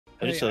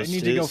I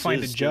need to go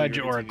find a judge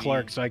or a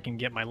clerk so I can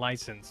get my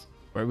license.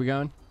 Where are we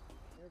going?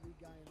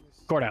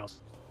 Courthouse.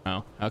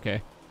 Oh,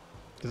 okay.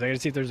 Because I gotta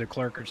see if there's a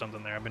clerk or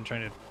something there. I've been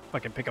trying to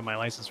fucking pick up my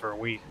license for a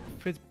week.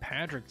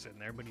 Fitzpatrick's in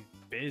there, but he's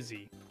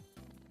busy.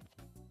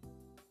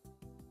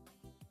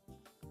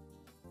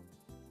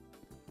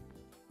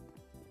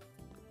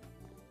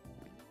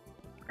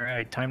 All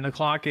right, time to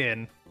clock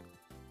in.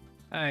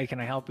 Hi, can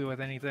I help you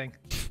with anything?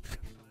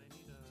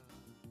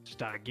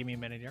 Just give me a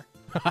minute here.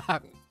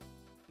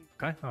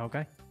 Okay,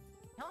 okay.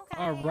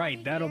 All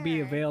right, that'll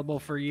be available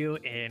for you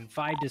in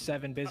 5 to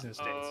 7 business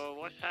days. Oh,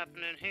 what's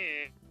happening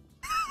here?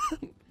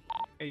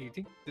 Hey, you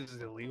think this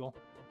is illegal?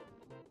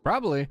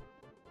 Probably.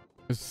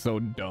 It's so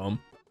dumb.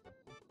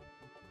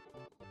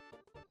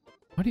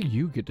 Why do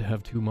you get to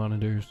have 2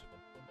 monitors?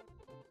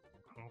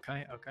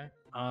 Okay,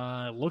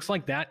 okay. Looks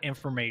like that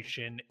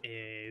information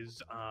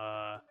is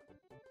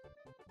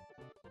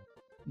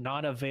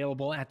not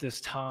available at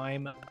this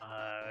time.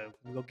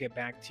 We'll get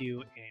back to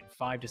you in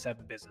 5 to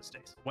 7 business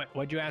days.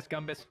 What'd you ask,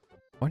 Gumbus?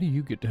 Why do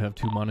you get to have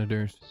 2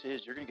 monitors?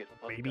 Sis, you're gonna get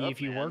fucked Maybe up,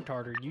 if you man. worked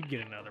harder, you'd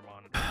get another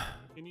monitor.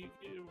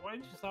 Why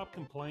did you stop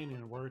complaining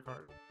and work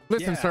hard?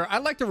 Listen, sir,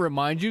 I'd like to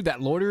remind you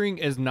that loitering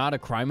is not a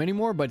crime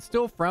anymore, but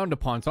still frowned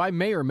upon, so I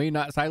may or may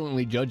not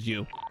silently judge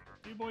you.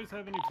 Do you boys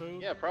have any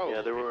food? Yeah, probably.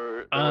 Yeah, there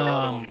were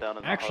down in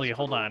the actually,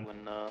 hold on.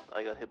 when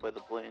I got hit by the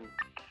plane.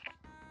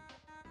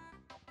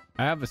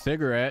 I have a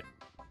cigarette.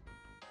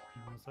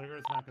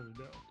 Cigarette's not gonna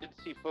do. Did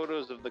see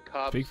photos of the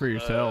cops. Speak for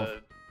yourself.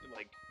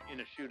 Like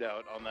in a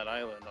shootout on that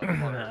island. On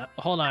the water.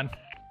 Hold on.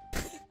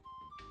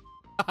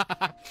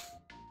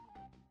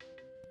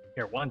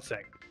 Here, 1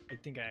 sec. I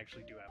think I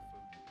actually do have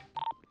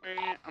food.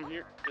 Hey, I'm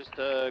here. Just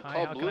Hi, call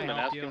how can Bloom I and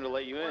help ask you? him to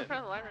let you in.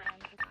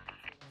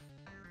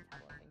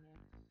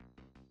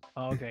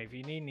 Okay, if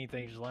you need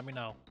anything, just let me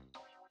know.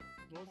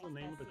 What was the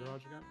name of the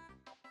garage again?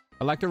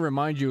 I'd like to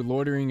remind you,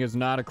 loitering is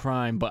not a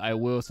crime, but I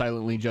will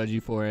silently judge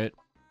you for it.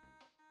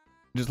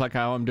 Just like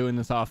how I'm doing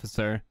this,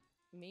 officer.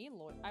 Me?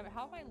 How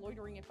am I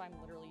loitering if I'm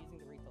literally using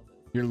the resources?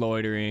 You're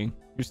loitering.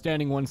 You're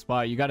standing one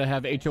spot. You gotta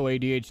have HOA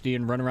ADHD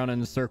and run around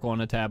in a circle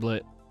on a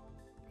tablet.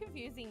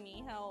 Confusing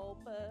me, help.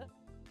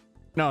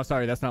 No,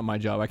 sorry, that's not my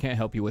job. I can't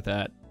help you with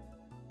that.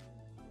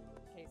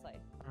 Okay, Slay.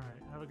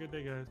 Alright, have a good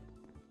day, guys.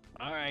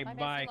 All right, Bye.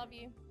 bye. Love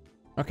you.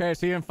 Okay,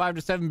 see you in 5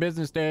 to 7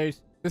 business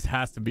days. This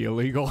has to be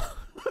illegal.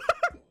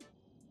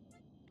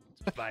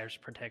 Virus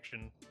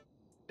protection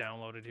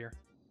downloaded here.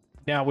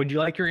 Now, would you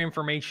like your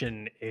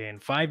information in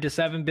 5 to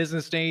 7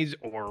 business days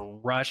or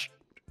rushed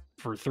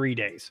for 3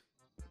 days?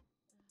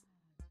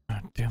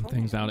 God, damn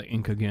thing's out of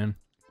ink again.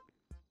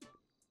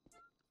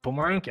 Put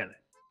more ink in it.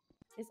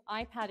 His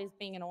iPad is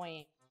being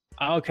annoying.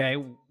 Okay,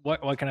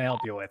 what can I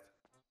help you with?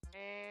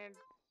 And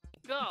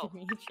Give go.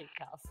 me a cheap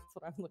house. That's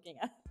what I'm looking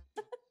at.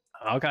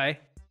 Okay,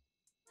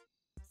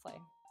 Slay.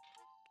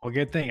 well,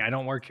 good thing I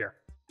don't work here.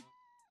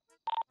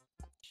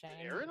 Shame.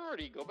 Aaron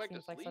already go back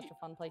Seems to like sleep. such a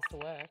fun place to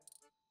work.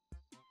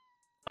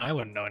 I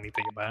wouldn't know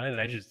anything about it.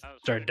 I just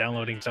started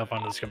downloading stuff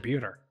on this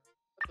computer.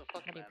 What the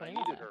fuck, What are you man? I putting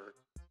needed on her.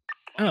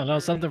 I don't know,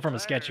 something from a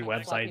sketchy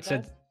Floppy website disk?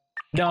 said.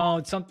 No,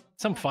 it's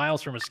some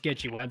files from a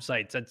sketchy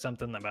website said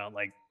something about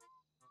like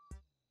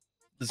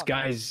this Okay.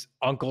 guy's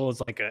uncle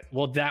is like a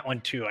well that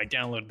one too. I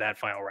downloaded that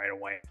file right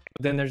away.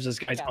 But then there's this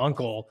guy's Yeah.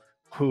 uncle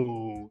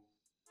who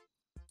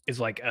is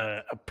like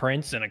a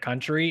prince in a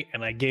country,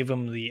 and I gave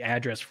him the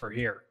address for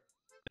here,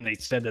 and they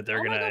said that they're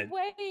oh gonna. my god,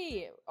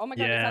 wait! Oh my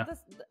god, Yeah. is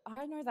that this?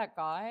 I know that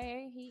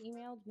guy. He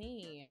emailed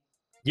me.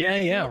 Yeah,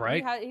 He-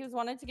 right. He was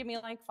wanted to give me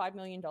like $5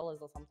 million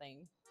or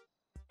something.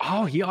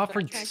 Oh, he But I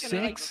offered transferred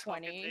him, like, 6.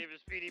 20,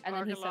 and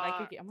then he said I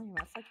could get. Oh my god,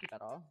 that's like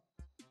better.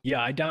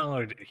 Yeah, I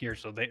downloaded it here,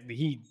 so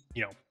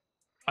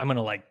I'm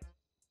gonna like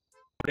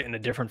put it in a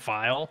different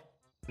file,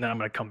 and then I'm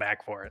gonna come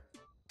back for it.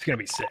 It's gonna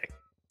be sick.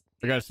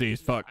 I gotta see.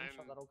 Fuck. I'm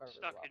sure that'll go really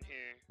Stuck well. in here.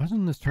 Why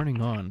isn't this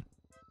turning on?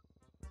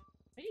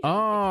 Are you Oh, doing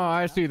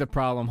I pictures see now? the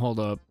problem. Hold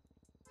up.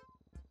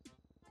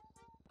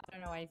 I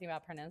don't know anything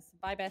about printers.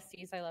 Bye,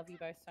 besties. I love you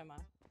both so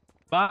much.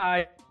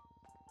 Bye.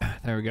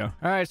 There we go. All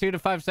right, see you in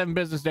 5 to 7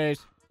 business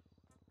days.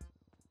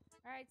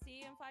 All right, see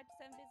you in 5 to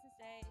 7 business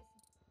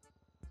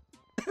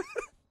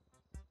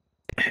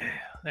days.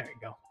 There you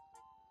go.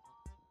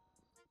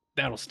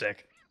 That'll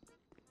stick.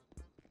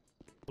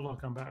 We'll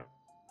come back.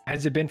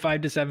 Has it been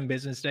 5 to 7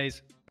 business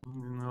days?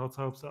 Let's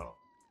hope so.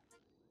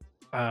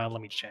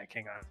 Let me check.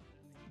 Hang on.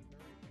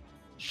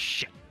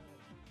 Shit.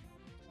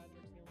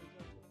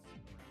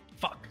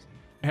 Fuck.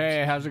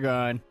 Hey, how's it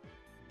going?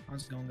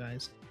 How's it going,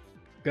 guys?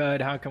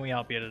 Good. How can we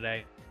help you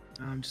today?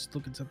 I'm just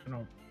looking something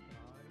up.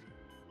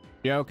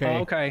 Yeah, okay.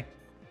 Oh, okay.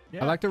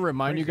 I'd like to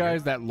remind you crazy.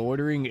 guys that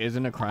loitering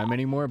isn't a crime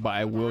anymore, but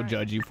I will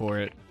judge you for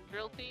it.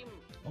 Drill team,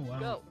 Oh wow.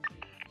 go.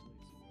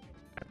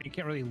 You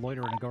can't really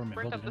loiter in a government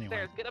Sprint building up the anyway.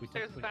 stairs. Get We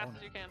upstairs as technically fast own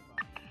as it. you can.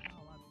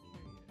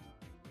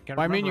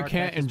 Gotta I mean, remember you our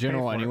can't taxes in pay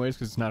general for it. anyways,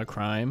 because it's not a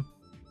crime.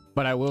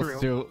 But I will True.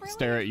 still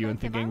stare at you and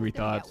think angry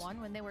thoughts. One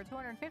when they were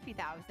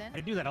 250,000. I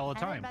do that all the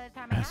time.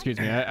 Excuse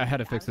me, I had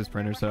to fix this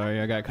printer.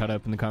 Sorry, I got caught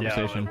up in the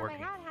conversation.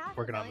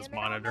 working on this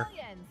monitor.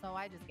 So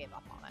I just gave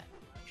up on it.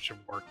 Should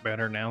work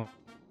better now.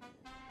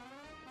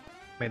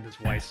 Made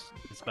this mice,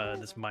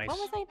 this mice What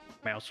was I?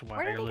 mouse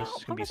Where did it go? wireless.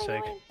 It's gonna What be was I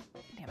sick. doing?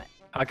 Damn it.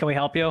 How can we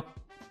help you?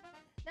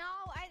 No,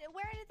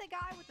 where did the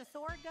guy with the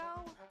sword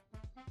go?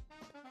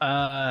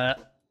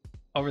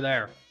 Over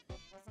there.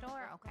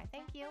 Store. Okay,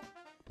 thank you.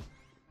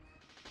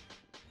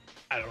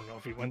 I don't know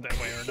if he went that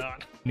way or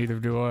not. Neither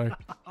do I.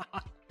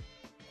 A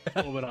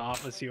little bit of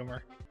office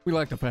humor. We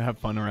like to have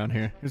fun around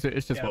here. It's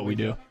just Yeah, what we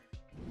do.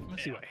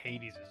 Let's see what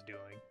Hades is doing.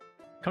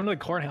 Come to the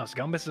courthouse.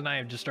 Gumbus and I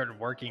have just started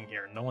working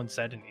here. No one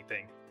said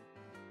anything.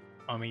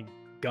 I mean,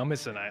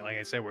 Gumbus and I, like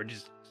I said,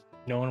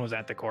 no one was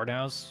at the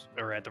courthouse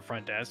or at the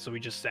front desk, so we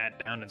just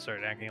sat down and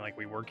started acting like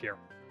we work here.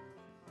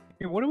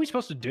 Hey, what are we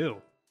supposed to do?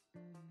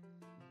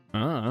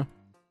 What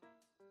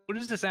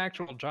is this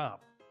actual job?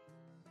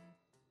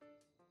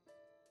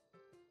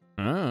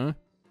 There's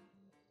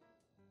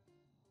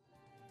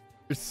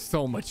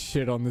so much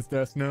shit on this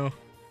desk now.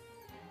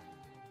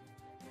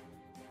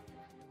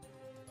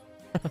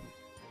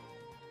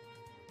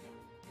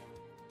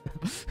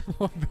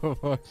 What the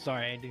fuck?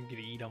 Sorry, I didn't get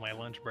to eat on my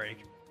lunch break.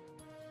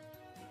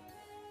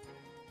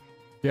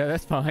 Yeah,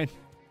 that's fine.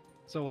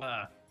 So, is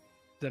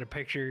that a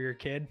picture of your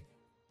kid?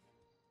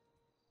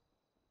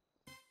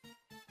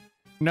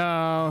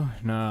 No.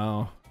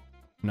 Oh,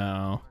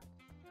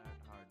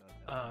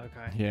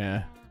 okay.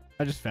 Yeah,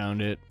 I just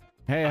found it.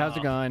 Hey, how's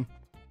it going?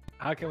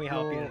 How can we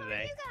help you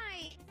today?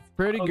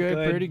 Pretty Oh, good,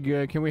 good. pretty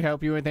good. Can we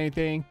help you with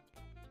anything?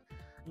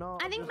 No,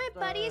 I think my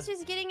buddy is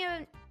just getting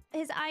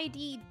his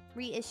ID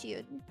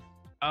reissued.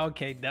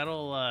 Okay,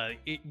 that'll,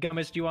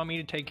 Gumbus, do you want me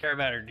to take care of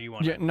that, or do you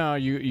want Yeah, no,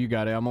 you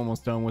got it. I'm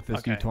almost done with this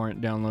Okay. uTorrent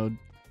download.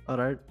 All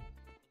right.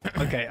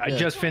 Okay, I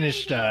just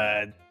finished,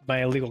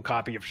 my illegal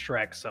copy of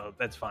Shrek, so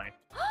that's fine.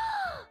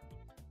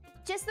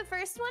 Just the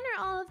first one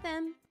or all of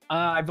them?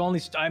 I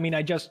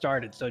just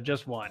started, so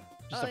just one.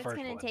 Just Oh, the it's first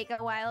gonna one. take a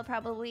while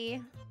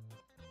probably.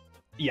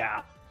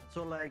 Yeah.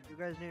 So, like, you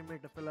guys need me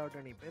to fill out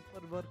any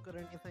paperwork or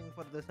anything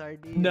for this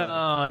ID?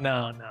 No.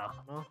 No?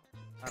 All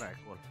right,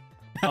 cool.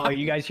 Oh, are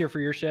you guys here for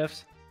your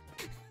shifts?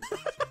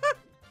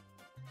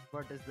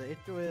 But is the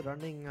HOA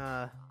running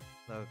the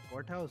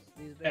courthouse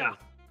these days? Yeah.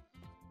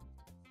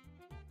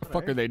 The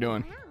fuck are they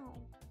doing? Wow.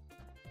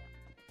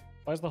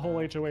 Why's the whole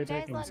HOA You guys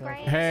taking look so great.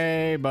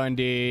 Hey,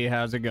 Bundy,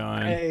 how's it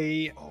going?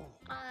 Hey.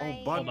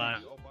 I- Hold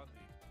on.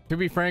 To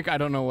be frank, I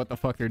don't know what the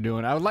fuck they're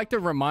doing. I would like to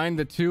remind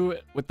the two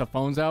with the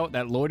phones out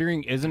that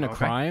loitering isn't a Okay.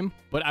 crime,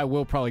 but I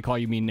will probably call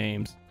you mean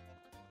names.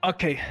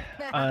 Okay.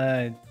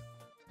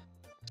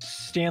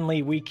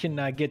 Stanley, we can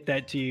get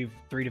that to you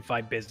 3 to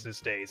 5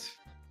 business days.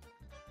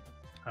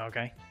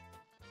 Okay.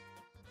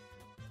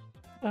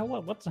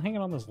 What's hanging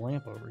on this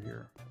lamp over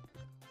here?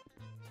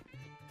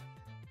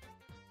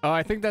 Oh,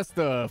 I think that's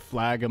the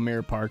flag of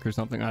Mirror Park or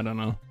something. I don't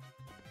know.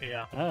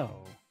 Yeah. Oh.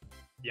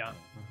 Yeah.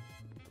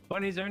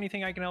 Bunny, is there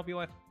anything I can help you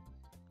with?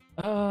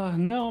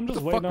 No, I'm just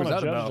the waiting fuck on was a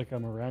that judge about? to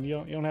come around.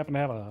 You don't happen to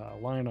have a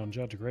line on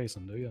Judge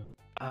Grayson, do you?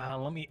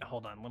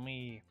 Hold on. Let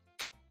me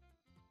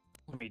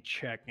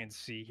check and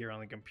see here on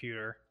the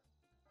computer.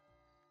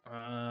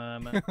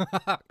 It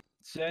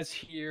says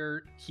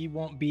here he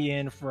won't be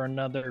in for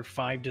another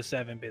 5 to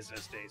 7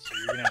 business days, so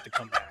you're gonna have to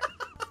come back.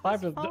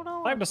 5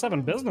 to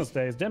 7 business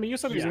days. Demi, you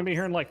said he was Yeah. gonna be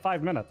here in like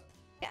 5 minutes.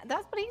 Yeah,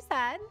 that's what he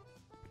said.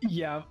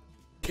 Yeah,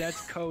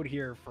 that's code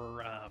here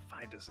for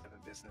 5 to 7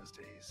 business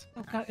days.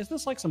 Oh, God, is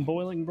this like some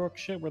Bolingbroke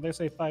shit where they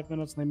say 5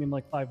 minutes and they mean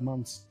like 5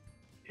 months?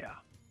 Yeah.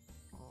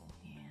 Oh,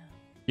 yeah.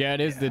 Yeah,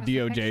 it is the There's a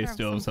DOJ picture of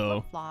still, some so.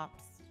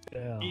 flip-flops.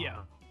 Yeah. Yeah.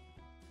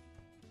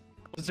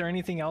 Was there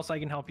anything else I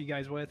can help you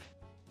guys with?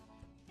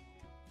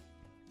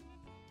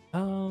 I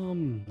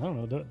don't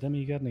know. Demi,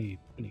 you got any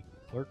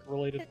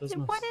clerk-related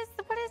business? What is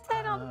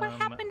that? What Um,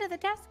 happened to the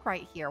desk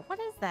right here? What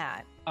is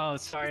that? Oh,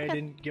 sorry, I that-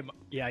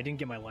 didn't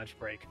get my lunch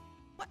break.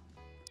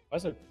 Why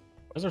is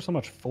there so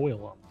much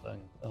foil on the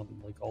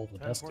thing? Like all the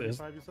desks is.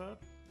 10:45 you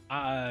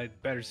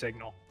said? Better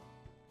signal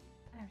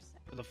There's-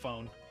 for the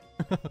phone.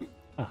 Huh.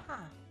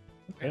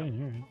 Okay, all right,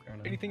 fair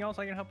enough. Anything else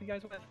I can help you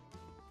guys with?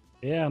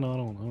 Yeah, no, I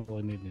don't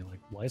really need any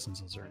like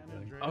licenses or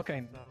anything.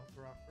 Okay.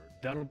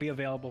 That'll be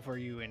available for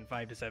you in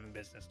 5 to 7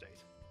 business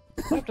days.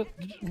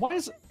 Why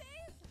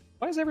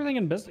is everything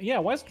in business? Yeah,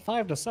 why is it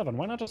 5 to 7?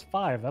 Why not just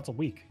 5? That's a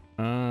week.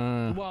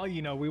 Well,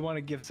 we want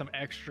to give some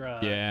extra,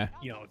 Yeah.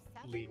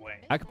 leeway.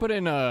 I could put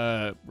in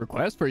a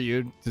request for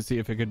you to see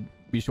if it could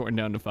be shortened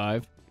down to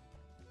 5.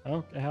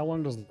 Oh, how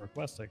long does the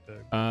request take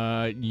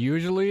to?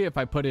 Usually if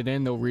I put it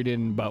in, they'll read it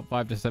in about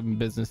 5 to 7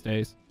 business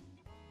days.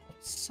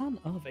 Son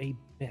of a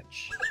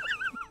bitch.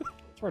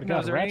 Swear to Now, God,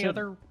 is there any Ratchet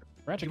other?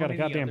 got a want any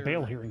goddamn other-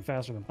 bail hearing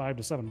faster than 5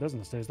 to 7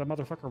 business days. That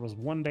motherfucker was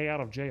 1 day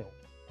out of jail.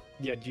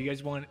 Yeah. Do you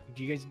guys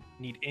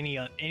need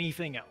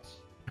anything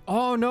else?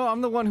 Oh no,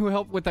 I'm the one who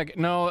helped with that.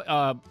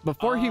 No,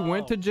 before he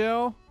went to Oh.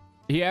 jail,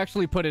 he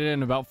actually put it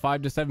in about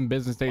 5 to 7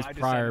 business days 5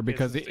 to prior 7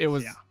 because business it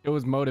was days, it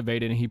was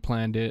motivated and he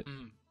planned it.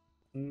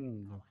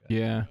 Okay.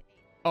 Yeah.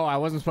 Oh, I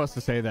wasn't supposed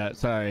to say that.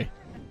 Sorry.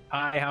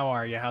 Hi, how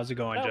are you? How's it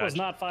going, That Judge? was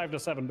not 5 to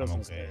 7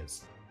 business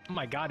days. Oh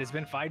my God, it's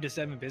been 5 to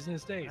 7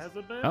 business days. Has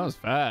it been? That was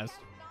fast.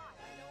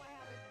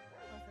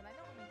 Listen, I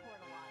don't report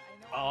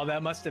a lot. I know Oh,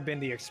 that must have been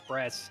the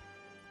express.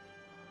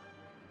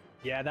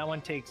 Yeah, that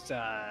one takes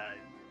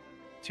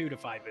 2 to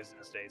 5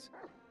 business days.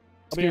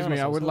 Excuse me,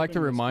 honest, I I was would like to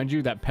hoping this remind would you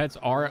be that pets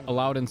are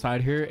allowed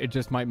inside here. It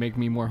just might make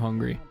me more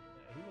hungry.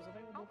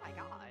 Oh my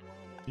god.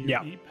 Do you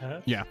Yeah. eat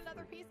pets? Yeah.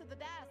 Another piece of the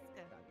desk.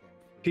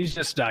 He's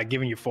just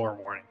giving you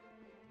forewarning.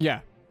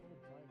 Yeah.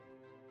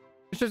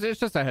 It's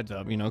just a heads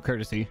up, you know,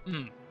 courtesy.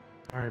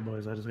 All right,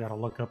 boys. I just gotta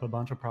look up a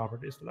bunch of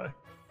properties today.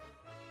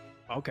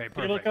 Okay,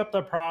 Can you look perfect. up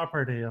the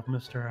property of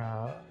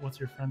Mr. What's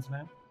your friend's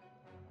name?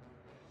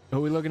 Who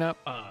are we looking up?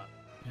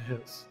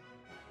 His.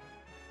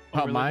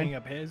 Oh, we're mine? looking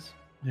up his.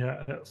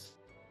 Yeah, his.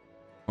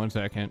 1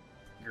 second.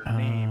 Your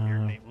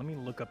name. Let me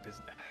look up his.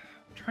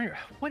 I'm trying to.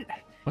 What?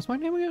 What's my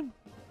name again?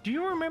 Do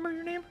you remember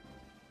your name?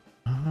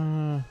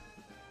 I'm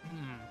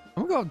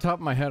gonna go off the top of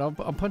my head. I'll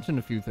punch in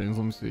a few things.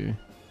 Let me see.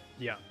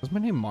 Yeah. Was my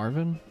name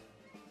Marvin?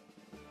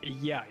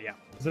 Yeah.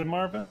 Is it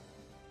Marvin?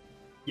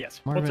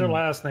 Yes. Marvin. What's your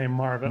last name,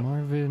 Marvin?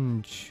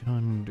 Marvin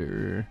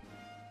Chunder.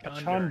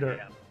 Chunder.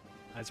 Yeah.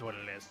 That's what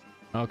it is.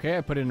 Okay,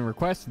 I put in a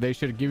request. They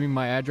should give me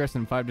my address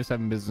in 5 to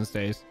 7 business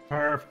days.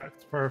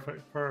 Perfect.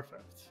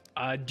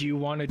 Do you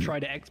want to try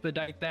to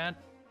expedite that?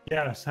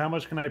 Yes. How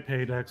much can I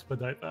pay to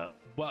expedite that?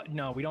 Well,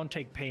 no, we don't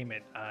take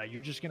payment.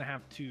 You're just gonna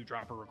have to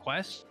drop a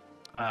request,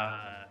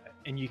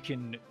 and you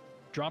can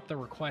drop the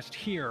request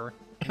here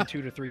in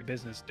 2 to 3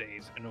 business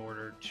days in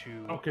order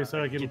to. Okay,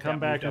 so I can get come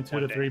that back moved in up 2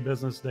 one to day. 3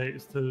 business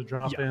days to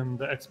drop Yeah. in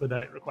the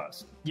expedite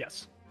request.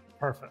 Yes.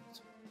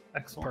 Perfect.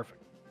 Excellent.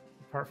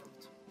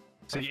 Perfect.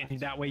 So and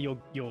that way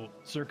you'll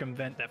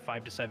circumvent that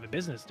 5 to 7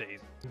 business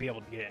days to be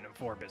able to get in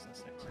 4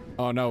 business days.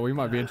 Oh no, we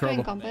might be in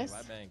trouble. Gumbus.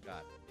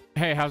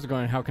 Hey, how's it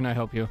going? How can I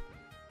help you?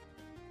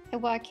 I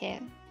work here.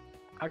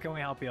 How can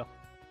we help you?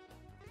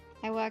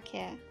 I work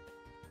here.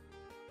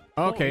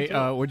 Okay,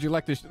 would you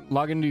like to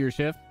log into your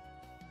shift?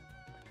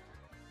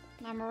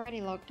 I'm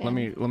already logged in.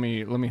 Let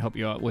me help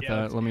you out with Yeah,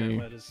 that. Let me.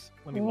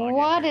 let me log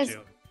What in here is-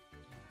 too.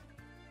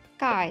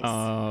 Guys,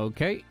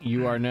 Okay,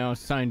 you are now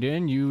signed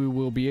in. You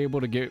will be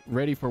able to get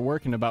ready for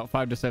work in about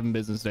 5 to 7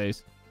 business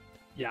days.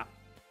 Yeah.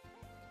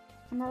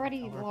 I'm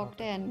already logged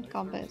in,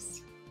 Gumbus.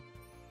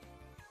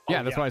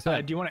 Yeah, that's what I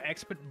said. Do you want to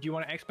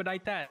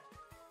expedite that?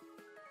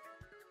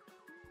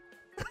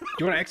 Do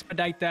you want to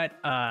expedite that?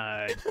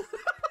 You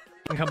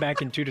can come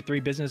back in 2 to 3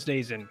 business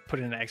days and put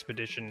in an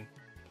expedition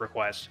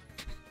request.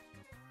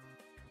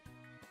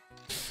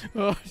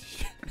 Oh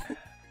shit.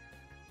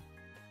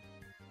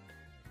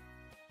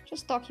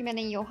 Just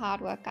documenting your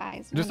hard work,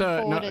 guys. I'm Just gonna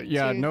no, forward it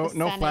yeah, to no the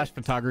flash Senate.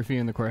 photography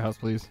in the courthouse,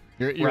 please.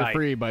 You're Right.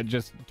 free, but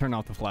just turn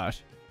off the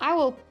flash. I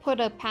will put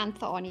a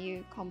panther on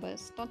you,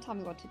 Gumbus. Don't tell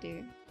me what to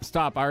do.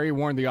 Stop! I already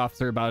warned the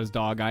officer about his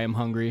dog. I am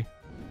hungry.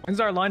 When's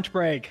our lunch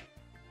break?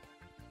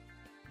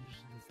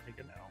 Take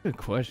it now. Good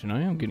question.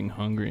 I am getting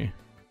hungry.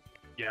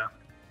 Yeah.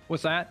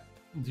 What's that?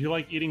 Do you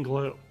like eating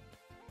glue?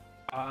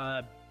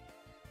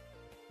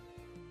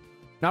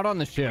 Not on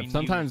the shift.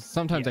 mean,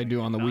 Sometimes I do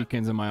on the not-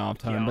 weekends in my off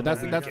time, Yeah, but that's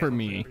there you that's go. for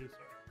me.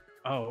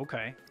 Oh,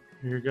 okay.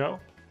 Here you go.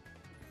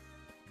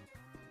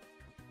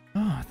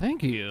 Oh,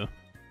 thank you.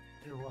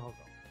 You're welcome.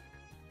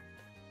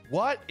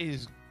 What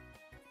is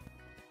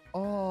Hi,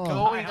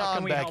 going how can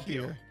on we back help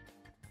you? here?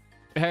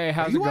 Hey, Are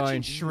how's you it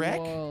watching going?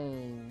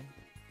 Shrek?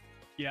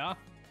 Yeah.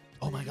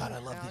 Oh my god, I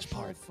love this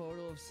part.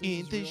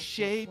 In the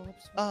shape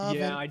of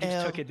Yeah, an I just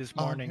L took it this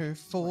on morning. her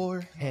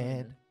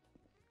forehead.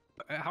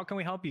 How can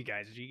we help you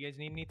guys? Do you guys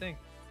need anything?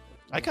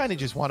 I kind of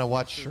just want to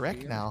watch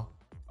Shrek now.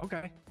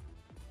 Okay.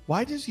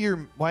 Why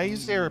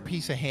is there a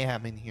piece of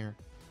ham in here?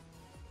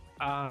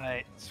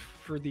 It's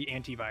for the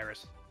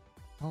antivirus.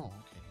 Oh, okay.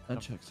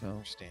 That checks out.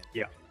 Understand.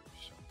 Yeah.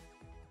 So,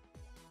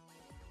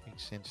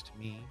 makes sense to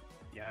me.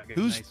 Yeah, I got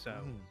Who's- a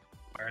nice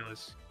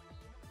wireless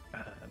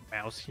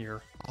mouse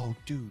here. Oh,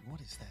 dude,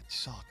 what is that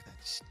sock that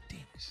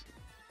stinks?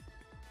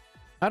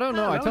 I don't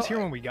know. Oh, I that was told here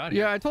when we got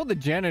here. Yeah, I told the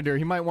janitor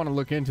he might want to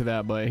look into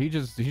that, but he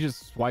just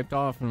swiped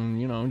off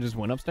and just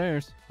went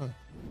upstairs.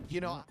 You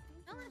know,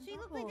 Oh, she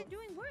looks like they're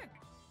doing work.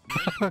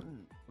 Look at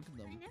them. I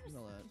never You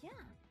know that. Yeah.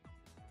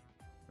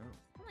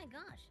 Oh my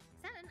gosh.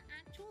 Is that an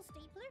actual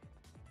stapler?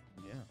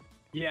 Yeah.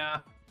 Yeah.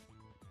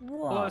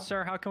 Whoa. Hello,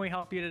 sir. How can we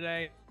help you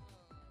today?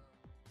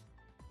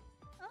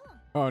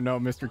 Oh no,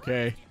 Mr.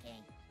 K.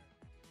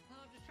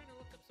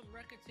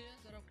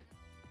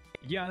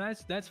 Yeah,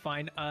 that's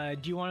fine.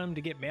 Do you want them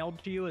to get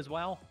mailed to you as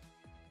well?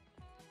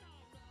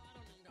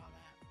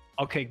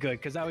 Okay, good,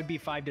 because that would be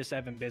 5 to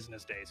 7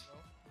 business days.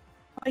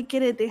 I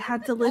get it. They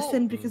had to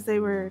listen because they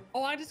were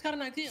Oh, I just got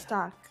an idea.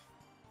 stuck.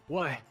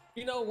 What?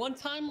 You know, one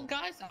time,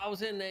 guys, I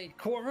was in a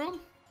courtroom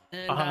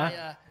and Uh-huh.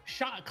 I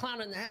shot a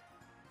clown in the head.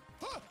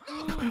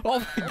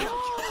 Oh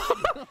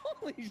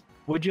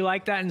Would you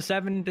like that in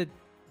 7 to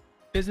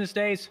business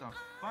days?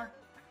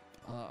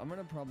 I'm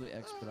gonna probably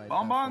expedite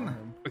Bon that bon. for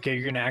him. Okay,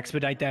 you're gonna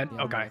expedite that? Yeah,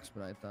 I'm gonna Okay.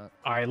 expedite that.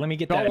 All right, let me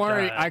get Don't that.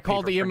 worry, I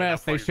called paper the printed out EMS.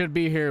 for They you. should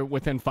be here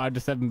within 5 to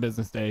 7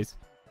 business days.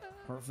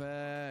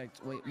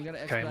 Perfect. Wait, we gotta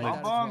Okay, expedite let- that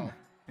as well.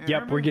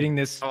 Yep, we're getting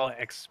this all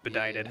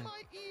expedited.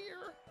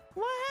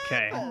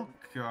 Okay. Oh,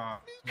 God.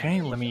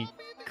 Okay, let me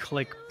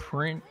click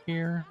print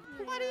here.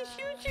 Why did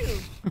he shoot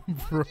you?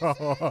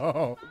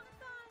 Bro.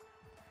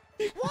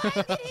 Why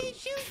did he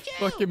shoot you?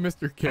 Fucking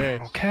Mr. K.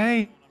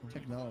 Okay.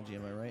 Technology,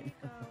 am I right?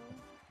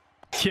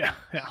 Yeah.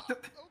 Yeah.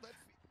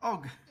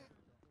 Oh.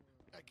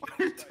 What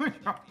are you doing?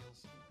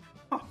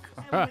 Oh,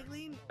 Ah,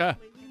 ah.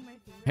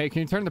 Hey,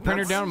 can you turn the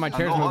printer down? My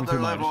chair's moving too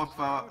much. Level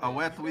of a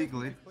wet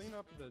wiggly.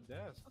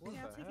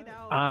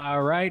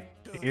 All right.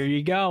 Here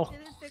you go.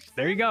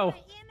 There you go.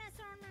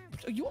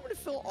 You want me to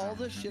fill all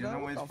this shit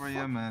out? Wait for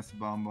EMS,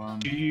 Bomb.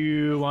 Do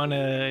you want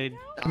to?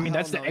 I mean,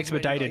 that's the He's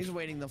expedited.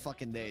 waiting the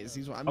fucking days.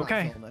 I'm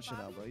Okay. not filling that shit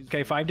out, bro.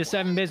 Okay, 5 to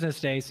 7 business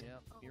days.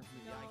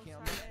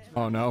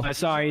 Oh no.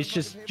 Sorry, it's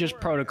just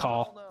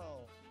protocol.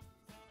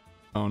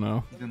 Oh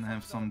no. He's gonna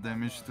have some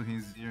damage to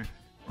his ear.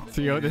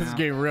 So yo, this is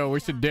getting real. We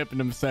should dip in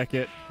a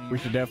second. We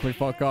should definitely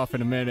fuck off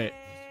in a minute.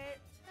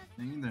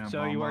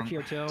 So you work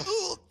here too?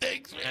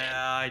 Thanks, man.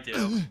 Yeah, I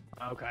do.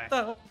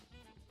 Okay.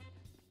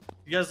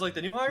 You guys like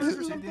the new hires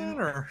or something?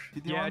 Or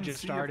Yeah,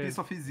 just started. A piece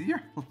of his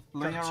ear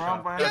laying Gotcha.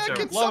 around by Yeah,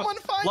 can someone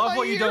find Love my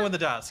what you're ear? doing with the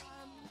desk.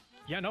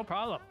 Yeah, no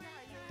problem.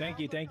 Thank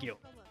you.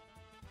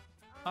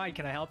 Hi,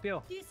 can I help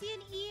you? Do you see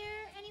an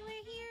ear anywhere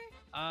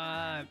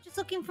here? Just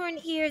looking for an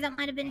ear that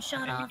might have been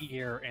shot off.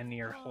 Ear and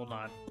ear. Hold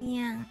on.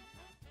 Yeah.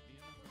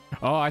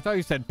 Oh, I thought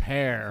you said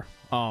pear.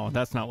 Oh,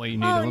 that's not what you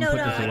need. Oh Let me no, put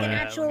no, this like away. an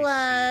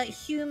actual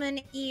human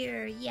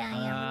ear. Yeah, I'm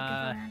looking for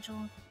an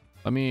actual.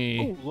 Let me.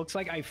 Oh, looks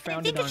like I I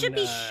found think it it on. should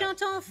be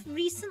shut off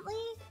recently.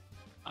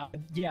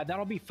 Yeah,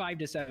 that'll be 5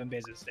 to 7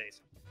 business days.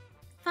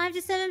 5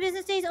 to 7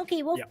 business days.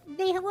 Okay, well, Yeah.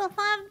 they will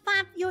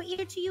five your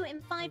ear to you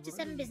in 5 to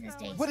 7 business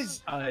days. What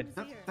is?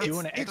 Do you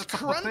want to? It's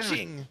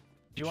crunching.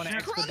 Do you want to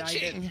expedite it?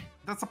 Crunching.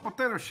 That's a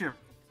potato chip.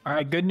 All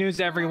right, good news,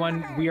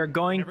 everyone. We are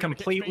going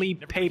completely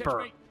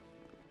paper.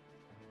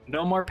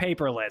 No more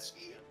paperless.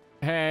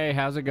 Hey,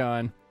 how's it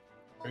going?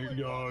 Hey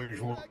guys,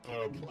 what up?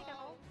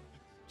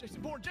 Yeah,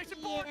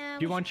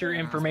 Do you want your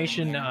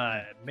information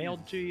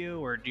mailed to you,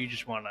 or do you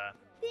just want to?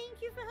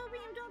 Thank you for helping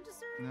him, Dr.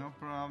 Sir. No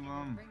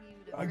problem.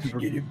 I can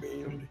get it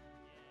mailed.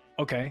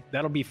 Okay,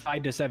 that'll be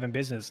 5 to 7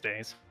 business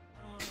days.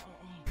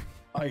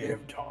 I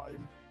have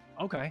time.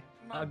 Okay.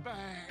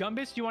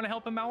 Gumbus, do you want to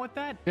help him out with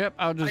that? Yep,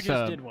 I'll just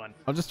did one.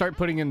 I'll just start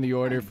putting in the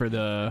order for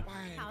the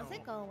How's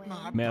it going?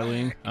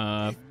 mailing.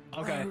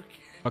 Okay.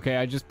 Okay,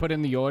 I just put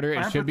in the order.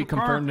 It should be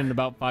confirmed in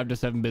about 5 to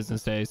 7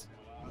 business days.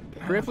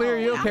 Ripley, are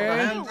you okay?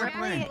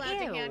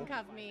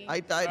 I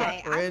died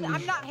a friend.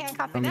 I'm not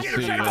handcuffing Let me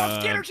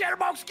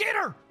see,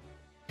 Skitter!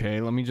 Okay,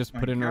 let me just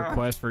put in a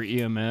request for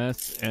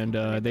EMS, and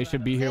they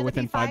should be here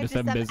within 5 to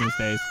 7 business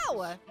days.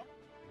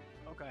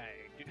 Okay.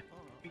 Did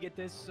we get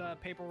this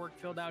paperwork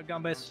filled out,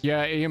 Gumbus?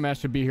 Yeah, EMS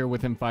should be here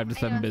within 5 to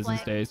 7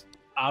 business days.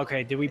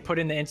 Okay. Did we put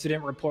in the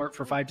incident report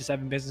for 5 to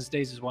 7 business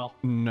days as well?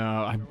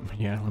 No,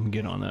 yeah, let me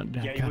get on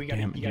that. Yeah, God we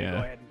gotta, damn it, you gotta yeah. go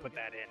ahead and put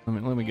that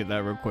in. Let me get that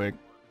real quick.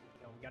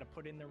 We gotta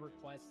put in the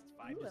request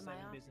 5 to 7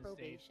 business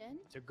days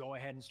to go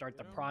ahead and start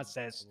the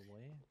process.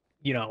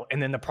 You know,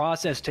 and then the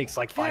process takes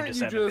like 5 to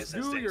 7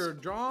 business days. your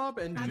job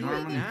and Have do you it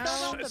even now.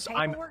 filled out the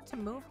I'm- paperwork to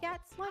move yet,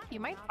 Slick? You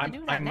might have to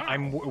do that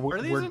now.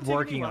 We're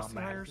working on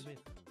that.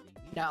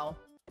 No,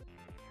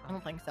 I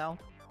don't think so.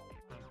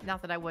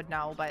 Not that I would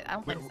know, but I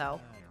don't think so.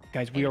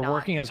 Guys, we are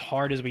working as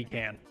hard as we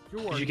can. You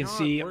As are you can not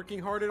see, working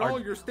hard at our- all.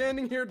 You're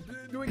standing here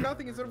doing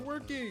nothing instead of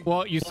working.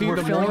 Well, you see, We're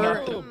the filling more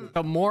out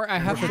the more I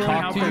have to filling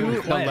talk out to the you, the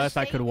request. less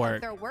I could Is work.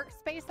 there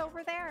workspace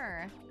over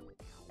there?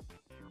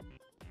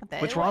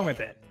 What's wrong with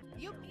it?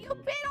 You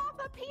bit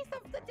off a piece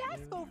of the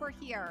desk over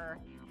here.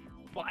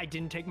 Well, I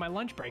didn't take my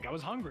lunch break. I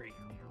was hungry.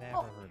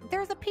 Oh,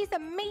 there's a piece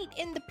of meat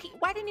in the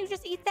Why didn't you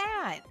just eat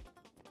that?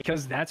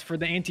 Because that's for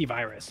the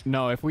antivirus.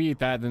 No, if we eat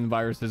that, then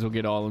viruses will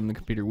get all in the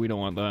computer. We don't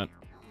want that.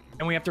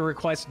 And we have to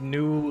request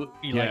new,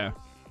 Yeah.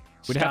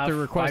 We'd have to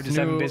stuff, request 5 to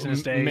 7 new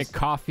business days.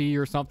 McCoffee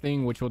or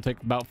something, which will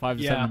take about 5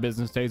 to 7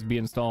 business days to be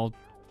installed.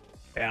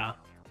 Yeah.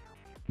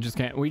 Just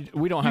can't. We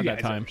don't have You that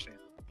guys time. understand.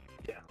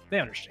 Yeah, they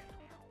understand.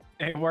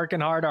 Ain't working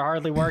hard or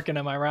hardly working,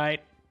 am I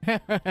right?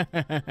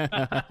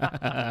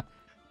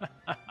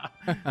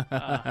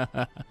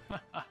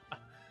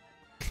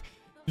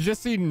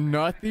 Just see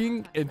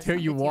nothing until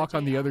you walk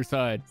on the other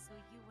side.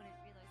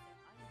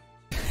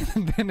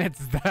 Then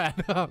it's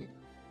that.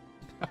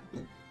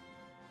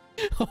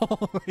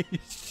 Holy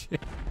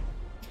shit.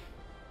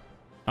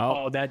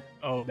 Oh,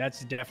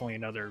 that's definitely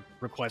another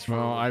request for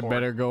Well, a I report.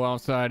 better go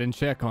outside and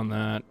check on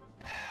that.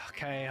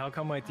 Okay, I'll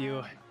come with you.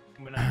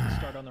 I'm gonna have to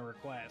start on the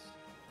request.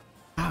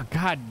 Oh,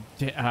 God.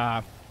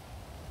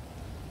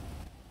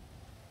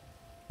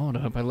 Hold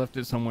up. I left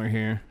it somewhere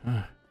here.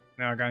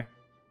 Okay.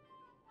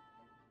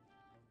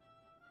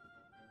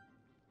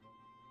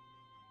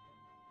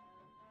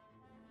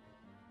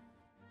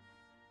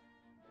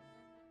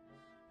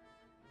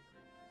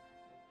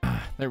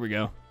 There we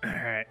go. All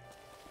right.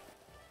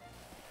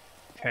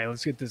 Okay,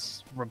 let's get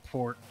this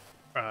report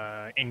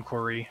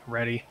inquiry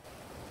ready.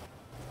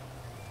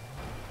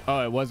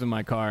 Oh, it was in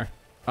my car.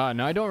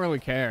 No, I don't really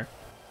care.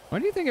 Why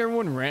do you think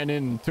everyone ran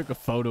in and took a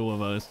photo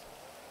of us?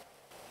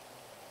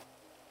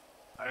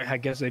 I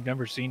guess they've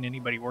never seen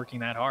anybody working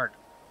that hard.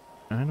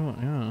 I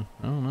don't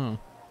know.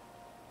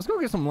 Let's go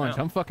get some lunch.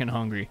 No. I'm fucking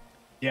hungry.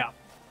 Yeah.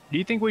 Do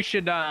you think we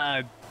should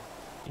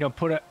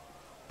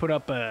put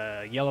up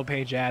a yellow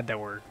page ad that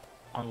we're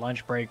on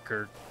lunch break,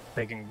 or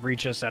they can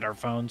reach us at our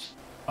phones.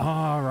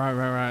 Oh,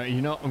 right.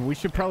 You know, we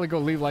should probably go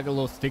leave like a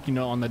little sticky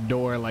note on the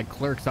door, like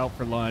clerks out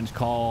for lunch,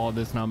 call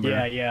this number.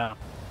 Yeah.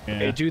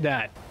 Hey, do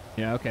that.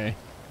 Yeah, okay.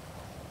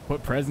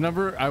 Put Prez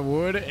number? I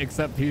would,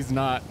 except he's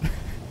not.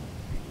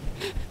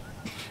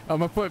 I'm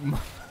gonna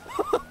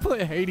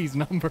put Hades'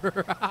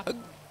 number.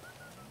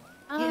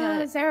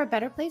 Is there a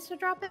better place to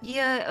drop it?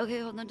 Yeah, okay,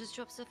 hold on. Just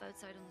drop stuff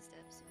outside on the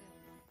steps.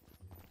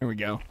 Here we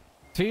go.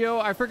 Tio,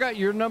 I forgot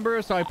your number,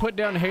 so I put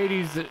down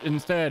Hades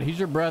instead. He's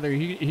your brother.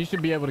 He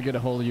should be able to get a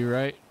hold of you,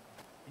 right?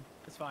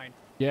 It's fine.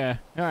 Yeah.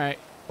 All right.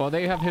 Well,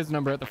 they have his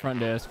number at the front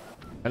desk.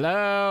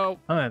 Hello?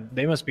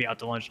 They must be out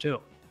to lunch, too.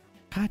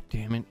 God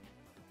damn it.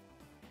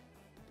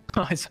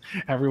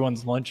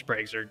 Everyone's lunch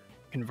breaks are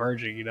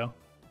converging, you know?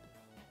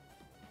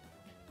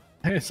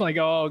 It's like,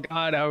 oh,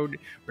 God,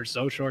 we're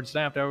so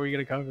short-staffed. How are we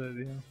going to cover this,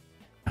 you know?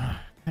 God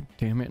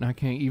damn it, and I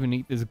can't even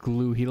eat this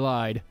glue. He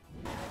lied.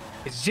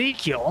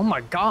 Ezekiel, oh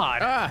my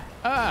God.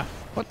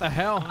 What the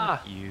hell?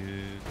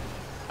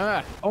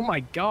 Oh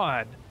my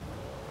God.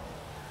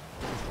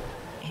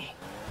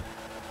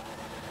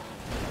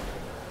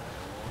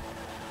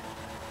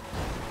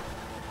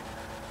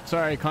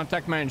 Sorry,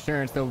 contact my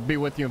insurance. They'll be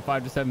with you in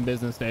 5 to 7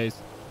 business days.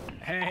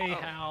 Hey,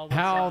 Hal.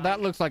 Hal,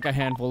 that looks like a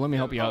handful. Let me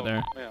help you out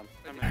there. Let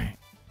me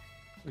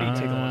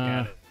take a look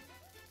at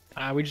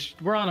it.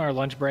 We're on our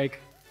lunch break.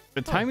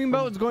 The timing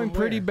belt is going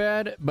pretty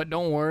bad, but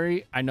don't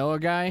worry. I know a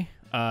guy.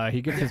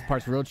 He gets his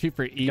parts real cheap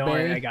for eBay. Don't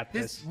worry, I got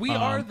this. We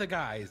are the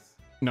guys.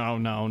 No.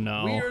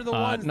 We are the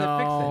ones that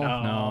fix it.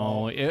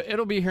 No.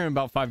 It'll be here in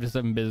about 5 to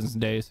 7 business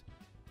days.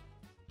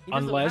 He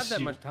doesn't have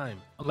that much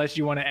time. Unless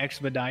you want to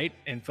expedite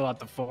and fill out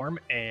the form,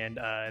 and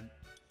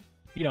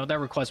that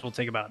request will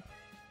take about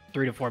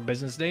 3 to 4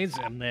 business days,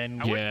 and then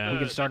we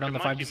can start on the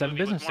 5 to 7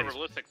 business days.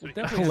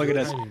 Look at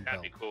us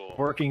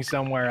working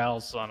somewhere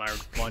else on our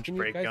lunch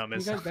break,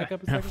 Gumbus.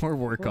 We're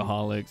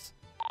workaholics.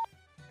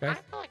 Guys?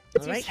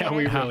 Yeah,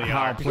 we really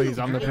are. Please,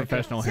 I'm the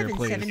professional here,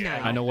 please.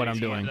 I know what I'm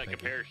doing. Like a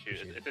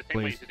parachute. It's the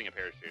same way using a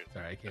parachute.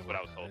 Sorry, I can't. What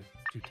I was told. It's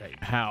too tight.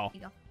 How?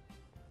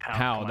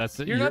 That's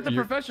You're not the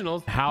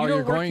professionals. How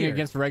you're going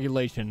against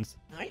regulations?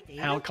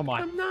 Hal, come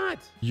on. I'm not.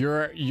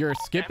 You're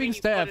skipping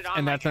steps,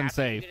 and that's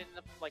unsafe.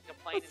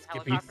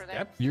 Skipping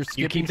steps? You're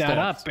skipping You keep that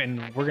steps. up,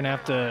 and we're gonna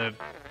have to,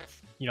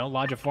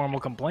 lodge a formal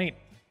complaint.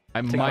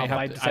 I might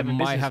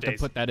have to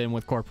put that in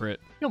with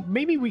corporate.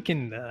 Maybe we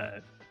can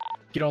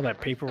get all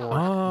that paperwork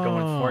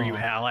going for you,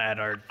 Hal, at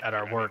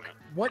our work.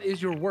 What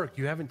is your work?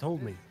 You haven't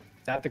told me.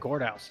 It's at the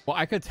courthouse. Well,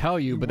 I could tell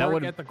you, but that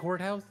would at the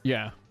courthouse.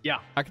 Yeah. Yeah.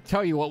 I could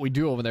tell you what we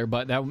do over there,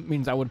 but that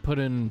means I would put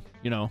in,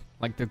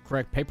 like the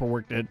correct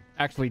paperwork to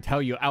actually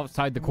tell you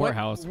outside the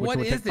courthouse, which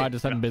would take 5 to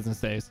 7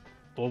 business days.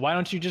 Well, why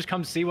don't you just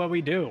come see what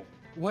we do?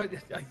 What?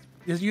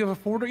 You have a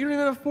 4-door? You don't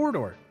even have a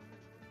 4-door.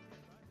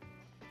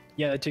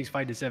 Yeah, it takes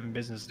 5 to 7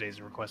 business days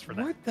to request for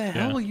that. What the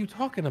hell are you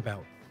talking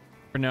about?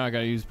 For now, I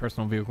gotta use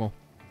personal vehicle.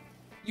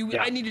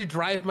 I need to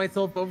drive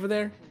myself over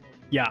there?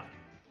 Yeah.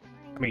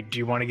 I mean, do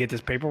you want to get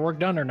this paperwork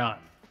done or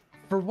not?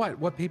 For what?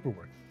 What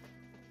paperwork?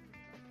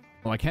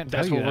 Well, I can't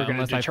That's tell you what we're that gonna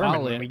unless I determine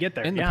file when it we get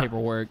there. in the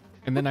paperwork,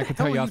 and then I can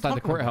tell you outside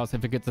the courthouse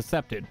if it gets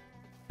accepted.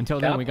 Until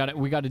then,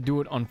 we got to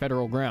do it on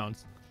federal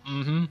grounds.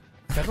 Mm-hmm.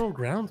 Federal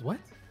grounds? What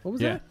was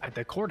that? At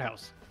the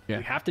courthouse. Yeah.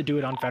 We have to do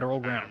it on federal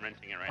ground. I'm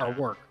renting it right Our now.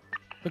 work.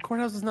 The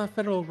courthouse is not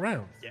federal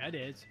grounds. Yeah, it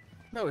is.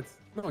 No, it's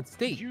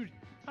state.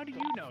 How do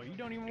you know? You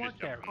don't even work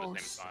there.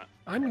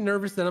 I'm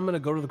nervous that I'm gonna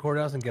go to the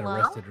courthouse and get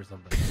arrested or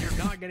something. You're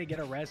not gonna get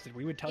arrested.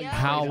 We would tell you.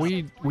 How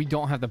we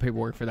don't have the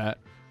paperwork for that.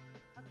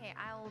 Okay,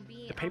 I will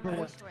be. The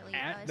paperwork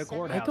at the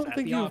courthouse. I don't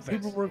think you have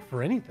paperwork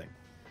for anything.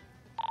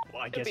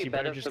 Well, I guess you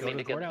better just go to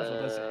the courthouse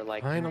with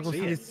us. Fine, I'll go see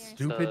this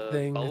stupid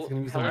thing. It's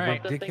gonna be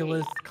something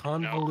ridiculous,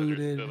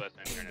 convoluted.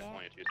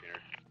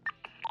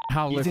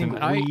 How listen,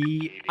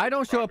 I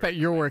don't show up at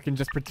your work and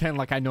just pretend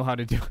like I know how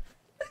to do it.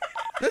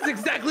 That's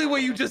exactly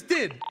what you just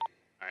did.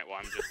 All right, well,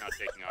 I'm just now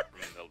taking off from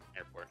the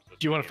airport. So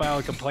Do you want to file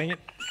a complaint?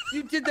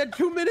 You did that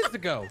 2 minutes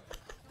ago.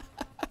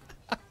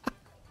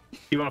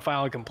 You want to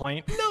file a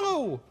complaint?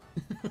 No.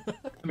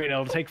 I mean,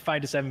 it'll take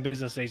 5 to 7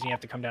 business days, and you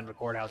have to come down to the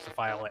courthouse to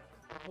file it.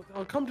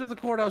 I'll come to the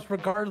courthouse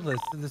regardless.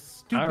 The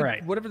stupid, All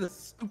right. whatever the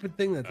stupid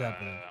thing that's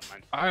happening.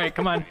 All right,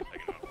 come on.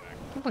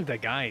 Look like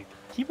that guy.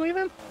 Can you believe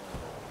him?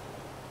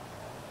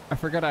 I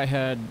forgot I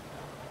had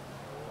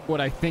what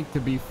I think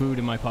to be food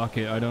in my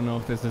pocket. I don't know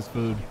if this is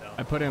food.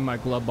 I put it in my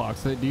glove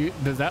box.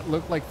 Does that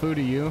look like food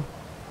to you?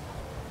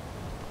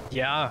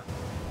 Yeah.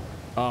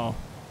 Oh.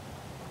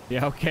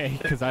 Yeah, okay,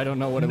 because I don't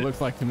know what it looks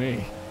like to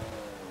me.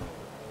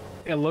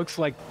 It looks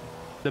like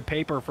the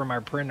paper from our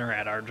printer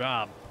at our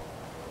job.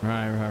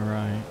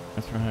 Right.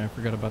 That's right. I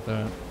forgot about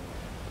that.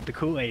 The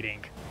Kool-Aid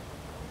ink.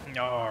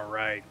 All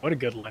right. What a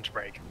good lunch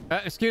break.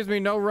 Excuse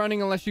me, no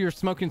running unless you're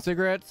smoking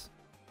cigarettes?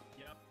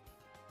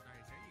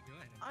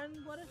 On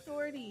what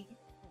authority?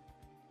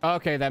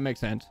 Okay, that makes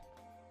sense.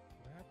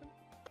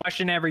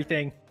 Question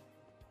everything.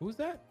 Who's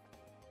that?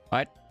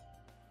 What?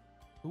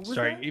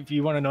 Sorry, if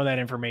you want to know that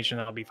information,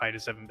 that'll be 5 to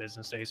 7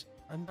 business days.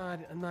 I'm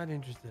not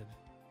interested.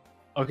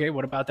 Okay,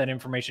 what about that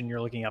information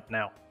you're looking up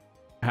now?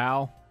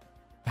 How?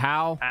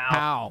 Put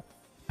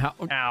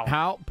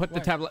the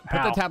tablet.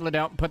 Put the tablet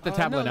down. Put the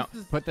tablet down.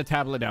 Put the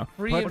tablet down.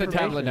 Put the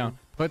tablet down.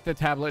 Put the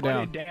tablet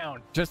down. Put it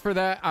down. Just for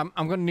that, I'm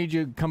gonna need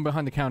you to come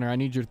behind the counter. I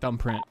need your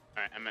thumbprint.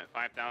 All right, I'm at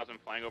 5,000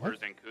 flying over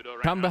Zancudo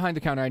right Come now. behind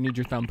the counter. I need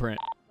your thumbprint.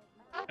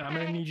 And I'm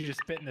gonna need you to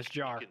spit in this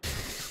jar.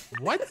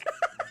 What?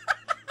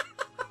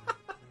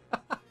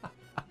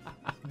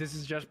 This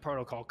is just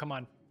protocol. Come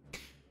on.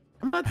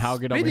 I'm not How,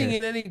 get over spitting here.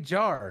 in any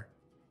jar.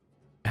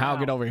 How,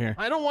 get over here.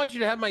 I don't want you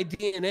to have my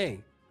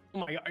DNA. Oh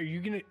my god, are you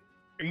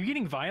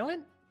getting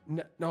violent?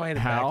 No, I had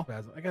a How? back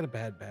spasm. I got a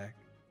bad back.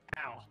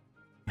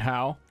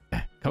 How?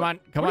 Come on,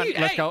 What are you-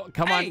 let's hey, go.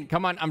 Come hey. on,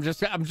 come on. I'm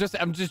just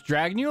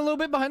dragging you a little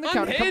bit behind the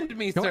counter. Unhand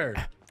me, come sir.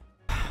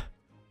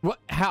 What?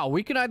 How?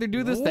 We can either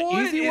do this the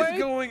What easy is way.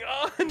 going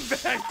on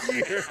back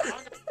here?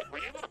 Were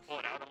you able to pull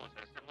it out almost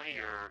instantly,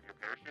 your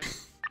parachute?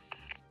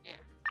 Yeah.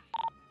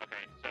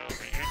 Okay,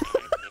 so you're this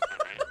one,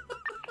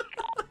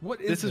 right?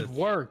 What is This is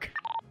work.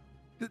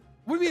 What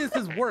do you mean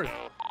this is work?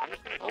 I'm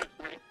just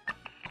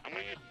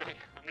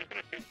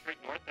gonna shoot straight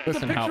north. It's a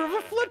Listen, picture Hal. of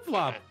a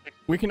flip-flop.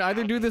 We can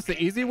either do this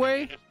the easy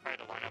way,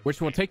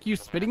 which will take you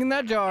spitting in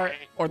that jar,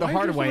 or the Why is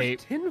hard there so way, much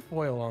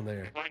tinfoil on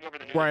there.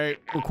 where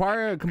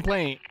require a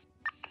complaint.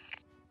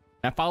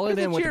 And follow it Why is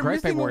in the with the chair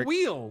correct missing a paperwork.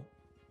 wheel?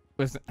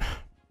 Listen,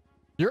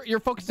 you're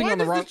focusing Why on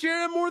the does wrong. the chair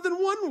have more than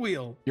one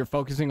wheel? You're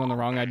focusing on the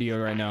wrong idea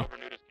right now.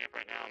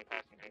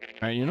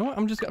 All right, you know what?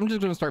 I'm just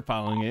gonna start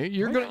following it.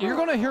 You're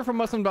gonna hear from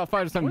us in about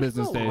 5 to 7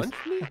 business days.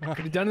 Could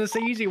have done this the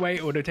easy way.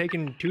 It would have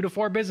taken 2 to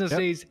 4 business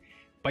days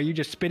by you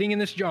just spitting in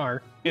this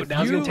jar. But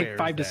now it's gonna take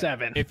 5 to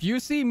 7. If you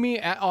see me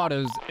at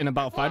Autos in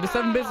about 5 to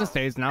 7 business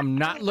days and I'm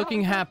not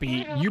looking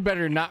happy, you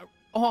better not.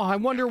 Oh, I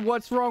wonder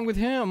what's wrong with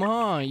him,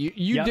 huh?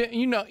 You did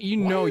you know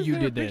Why is you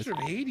there a did this. picture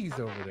of Hades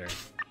over there?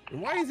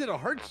 And why is it a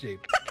heart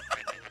shape?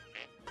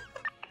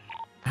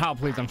 How,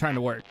 please? I'm trying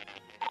to work.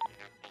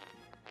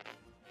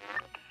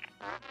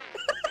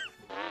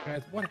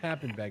 Guys, what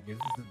happened back here?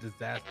 This is a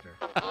disaster.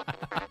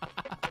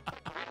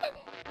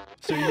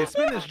 So you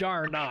spin this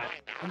jar or not?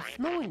 I'm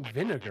smelling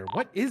vinegar.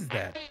 What is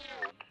that?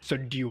 So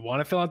do you want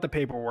to fill out the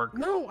paperwork?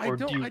 No, I or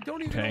don't. do you- I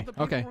don't even know Okay. what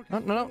the Okay.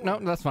 paperwork is No,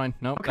 for. that's fine.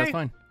 No, Okay. that's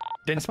fine.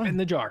 Then spit in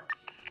the jar.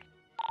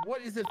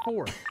 What is it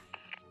for?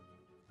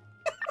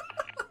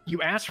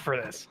 You asked for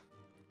this.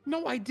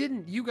 No, I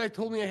didn't. You guys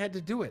told me I had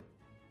to do it.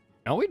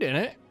 No, we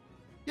didn't.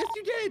 Yes,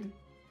 you did.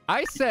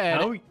 I said,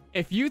 No.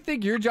 if you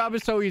think your job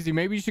is so easy,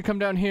 maybe you should come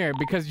down here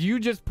because you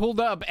just pulled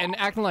up and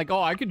acting like,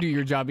 oh, I could do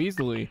your job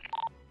easily.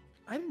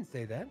 I didn't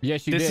say that.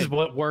 Yes, you This did. is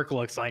what work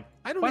looks like.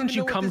 I don't Why even don't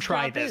you know what come this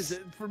try job this? is.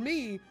 For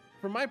me,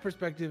 from my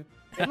perspective,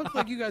 it looks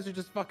like you guys are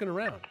just fucking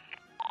around.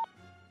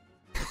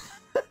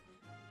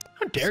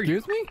 How dare you?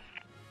 Excuse me?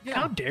 Yeah.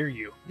 How dare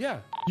you? Yeah.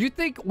 You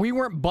think we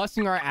weren't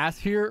busting our ass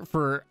here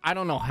for I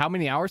don't know how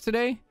many hours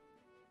today?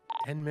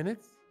 10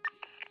 minutes?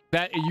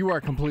 That you are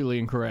completely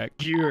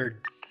incorrect. You're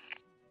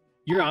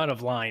out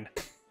of line.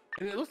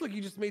 And it looks like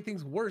you just made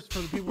things worse for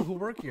the people who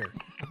work here.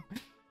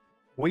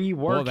 We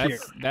work Well, here.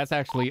 that's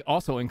actually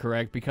also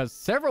incorrect because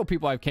several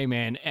people have came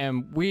in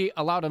and we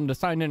allowed them to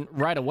sign in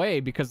right away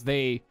because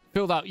they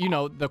filled out,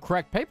 the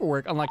correct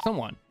paperwork, unlike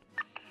someone.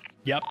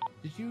 Yep.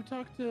 Did you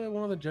talk to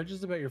one of the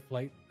judges about your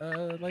flight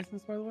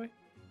license, by the way?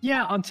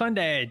 Yeah, on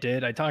Sunday I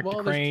did. I talked to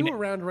Well, Crane. there's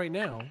 2 around right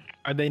now.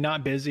 Are they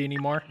not busy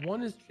anymore?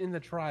 One is in the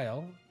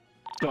trial.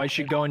 So I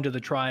should go into the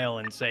trial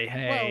and say,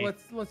 hey, Well,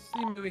 let's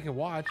see maybe we can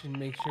watch and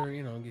make sure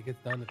it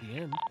gets done at the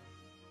end.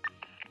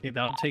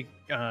 that'll take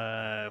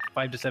 5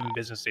 to 7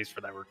 business days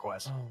for that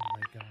request. Oh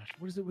my gosh,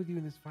 what is it with you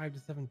in this 5 to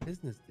 7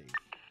 business days?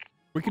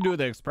 We could do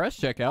the express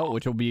checkout,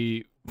 which will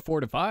be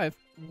 4 to 5.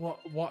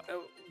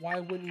 Why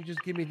wouldn't you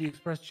just give me the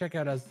express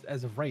checkout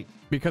as of right?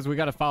 Because we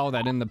got to follow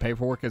that in the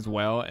paperwork as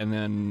well. And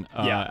then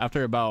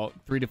after about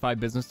 3 to 5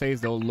 business days,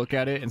 they'll look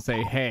at it and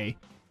say, hey,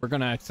 we're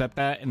going to accept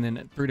that. And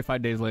then 3 to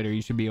 5 days later,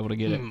 you should be able to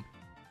get it.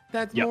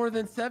 That's more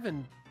than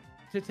 7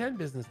 to 10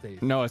 business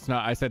days. No, it's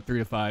not. I said 3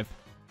 to 5.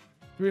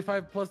 3 to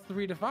 5 plus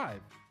 3 to 5.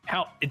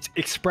 How? It's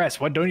express.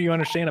 What don't you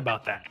understand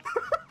about that?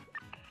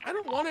 I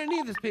don't want any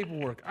of this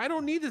paperwork. I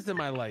don't need this in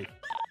my life.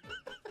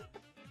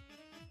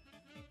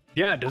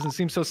 Yeah, it doesn't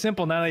seem so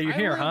simple now that you're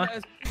here, huh?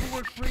 As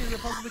paperwork free as I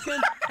possibly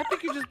can. I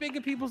think you're just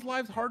making people's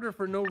lives harder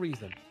for no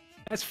reason.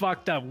 That's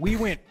fucked up. We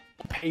went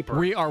paper.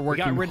 We are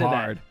working got rid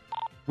hard. Of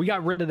that. We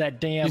got rid of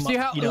that damn. You see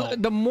how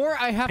the more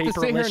I have to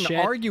sit here and shit.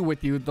 argue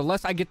with you, the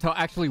less I get to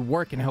actually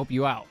work and help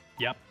you out.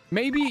 Yep.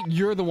 Maybe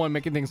you're the one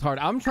making things hard.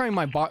 I'm trying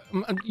my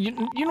you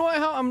know what?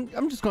 How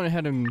I'm just going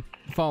ahead and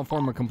file a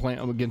formal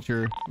complaint against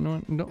your.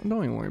 No, don't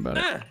even worry about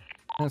it.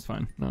 That's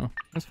fine. No,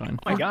 that's fine.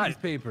 Oh my God. These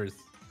papers.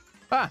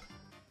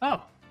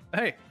 Oh,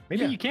 hey,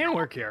 maybe you can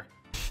work here.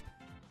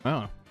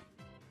 Oh.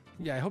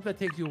 Yeah, I hope that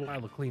takes you a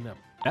while to clean up.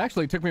 It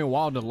actually took me a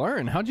while to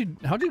learn. How'd you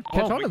catch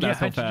on to that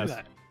so fast?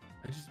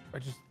 I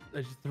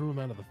just threw them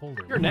out of the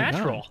folder. You're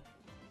natural.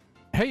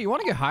 Hey, you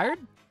want to get hired?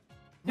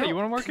 Yeah, you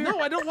want to work here? No,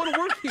 I don't want to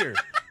work here.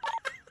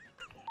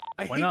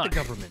 I hate not? the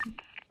government.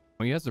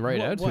 Well, he has the right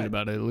What- attitude what?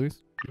 about it, at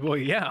least. Well,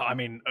 yeah. I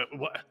mean,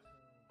 what?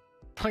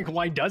 Like,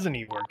 why doesn't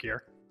he work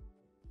here?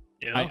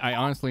 You know? I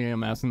honestly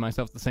am asking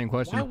myself the same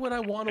question. Why would I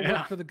want to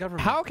work for the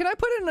government? How can I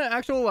put in an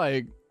actual,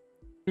 like,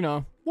 you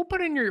know? We'll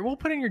put in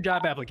your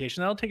job application.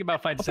 That'll take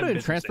about 5 to I'll 7 put in a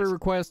business transfer days.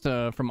 request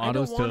from I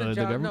don't autos to want a the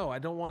job. government. No, I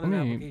don't want an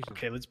application.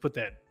 Okay, let's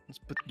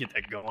get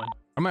that going.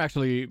 I'm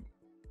actually.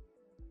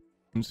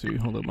 Let's see.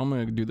 Hold up. I'm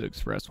gonna do the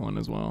express one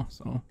as well.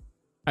 So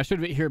I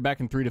should hear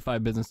back in 3 to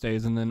 5 business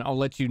days, and then I'll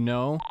let you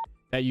know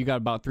that you got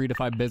about 3 to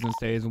 5 business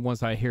days. And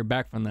once I hear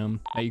back from them,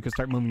 that you can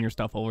start moving your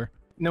stuff over.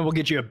 And then we'll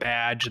get you a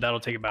badge.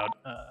 That'll take about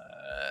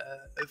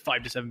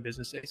 5 to 7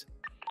 business days.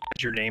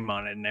 Put your name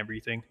on it and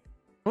everything.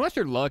 Unless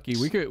you're lucky,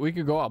 we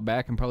could go out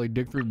back and probably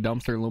dig through the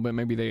dumpster a little bit.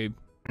 Maybe they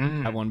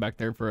have one back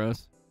there for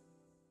us.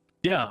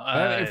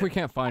 Yeah. If we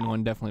can't find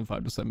one, definitely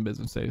 5 to 7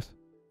 business days.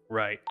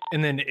 Right.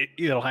 And then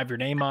it'll have your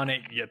name on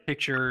it, a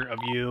picture of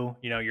you,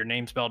 your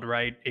name spelled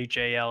right,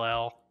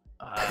 Hall.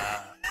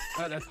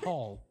 That's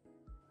Hall.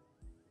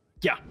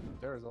 Yeah.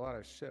 There's a lot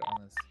of shit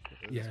on this.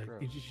 Yeah,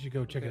 you should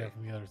go check it out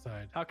from the other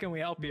side. How can we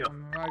help you?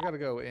 I gotta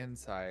go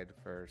inside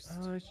first.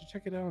 Oh, you should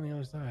check it out on the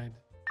other side.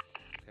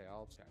 Okay,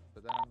 I'll check,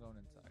 but then I'm going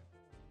inside.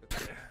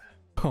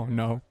 Oh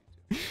no.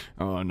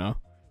 Oh no.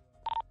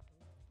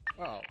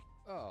 Oh.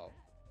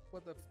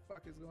 What the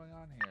fuck is going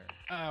on here?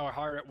 Oh, we're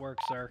hard at work,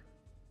 sir.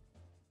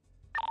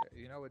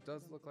 You know, it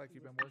does look like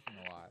you've been working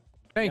a lot.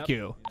 Thank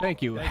you.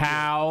 Thank you.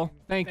 Hal.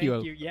 Thank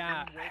you.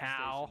 Yeah,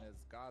 Hal. Is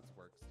God's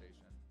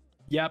workstation.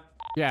 Yep.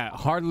 Yeah,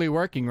 hardly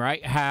working,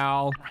 right,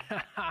 Hal?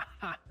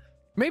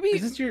 Maybe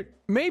Is this your?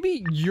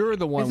 Maybe you're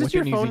the one Is this with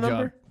your an phone easy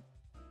number? job.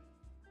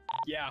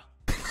 Yeah.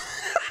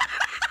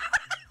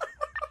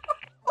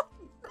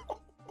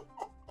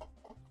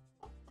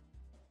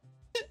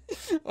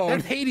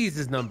 That's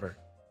Hades' number.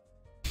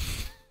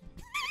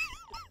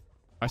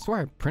 I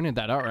swear I printed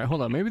that out right.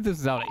 Hold on, maybe this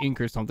is out of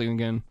ink or something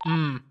again.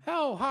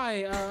 Oh,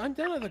 hi. I'm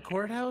down at the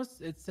courthouse.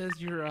 It says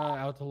you're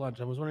out to lunch.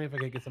 I was wondering if I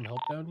could get some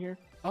help down here.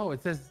 Oh,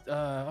 it says.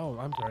 Oh,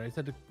 I'm sorry. It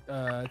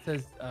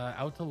says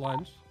out to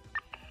lunch.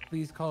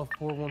 Please call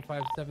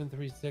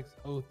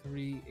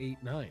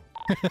 415-736-0389.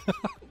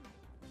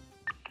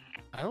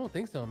 I don't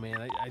think so,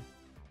 man. I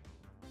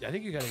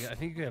think you gotta. I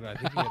think you gotta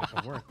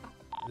come work.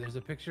 There's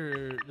a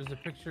picture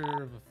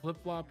of a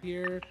flip-flop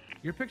here.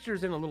 Your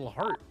picture's in a little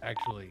heart,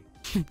 actually,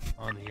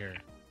 on here.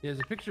 There's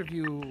a picture of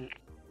you.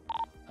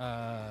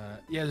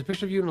 There's a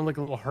picture of you in like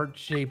a little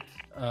heart-shaped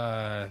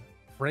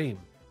frame.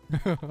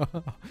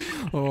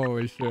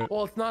 Oh shit.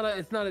 Well, it's not.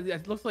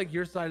 It looks like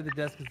your side of the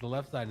desk is the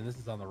left side, and this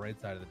is on the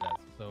right side of the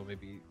desk. So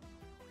maybe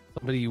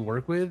somebody you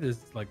work with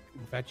is like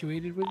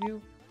infatuated with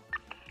you.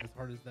 As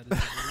hard as that is.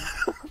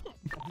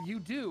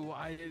 You do.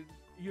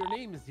 Your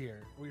name is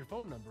here, or your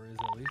phone number is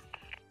at least.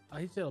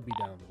 He said it'll be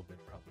down a little bit,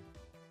 probably.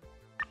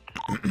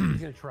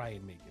 He's gonna try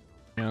and make it.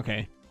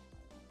 Okay.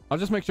 I'll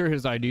just make sure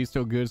his ID is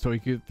still good so he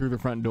can get through the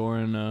front door,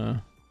 and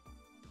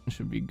it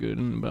should be good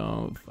in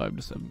about 5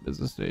 to 7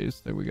 business days.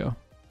 There we go.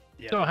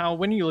 Yeah. So, Hal,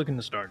 when are you looking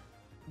to start?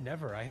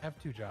 Never. I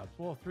have 2 jobs.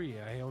 Well, 3.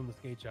 I own the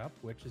skate shop,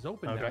 which is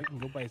open now. Okay. You can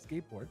go buy a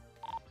skateboard.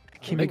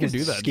 Can they you could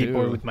do that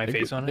skateboard too. with my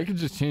face on it? They could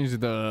just change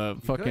the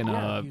fucking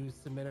if you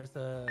submit us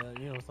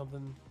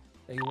something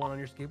that you want on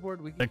your skateboard,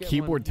 we can the get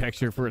keyboard one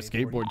texture for a made for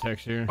you. skateboard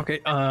texture.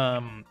 Okay.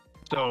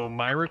 So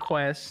my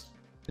request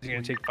is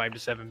going to take 5 to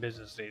 7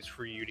 business days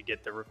for you to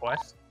get the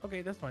request.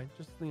 Okay, that's fine.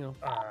 Just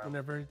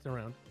whenever it's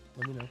around,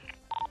 let me know.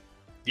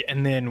 Yeah,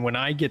 and then when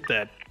I get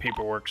that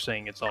paperwork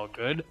saying it's all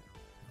good,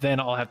 then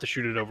I'll have to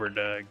shoot it over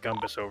to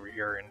Gumbus over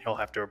here, and he'll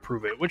have to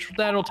approve it, which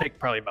that'll take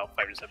probably about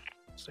 5 to 7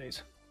 business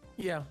days.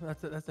 Yeah,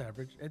 that's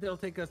average. It'll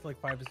take us like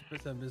 5 to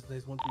 7 business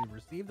days once we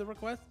receive the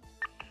request,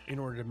 in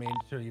order to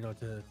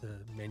to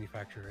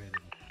manufacture it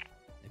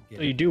and get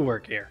So you do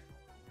work here.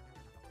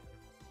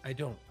 I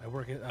don't. I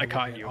work at. I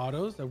caught you.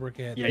 Autos. I work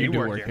at. Yeah, you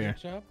work here.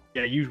 Shop.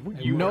 Yeah, you.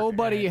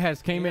 Nobody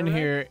has came in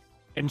here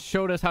and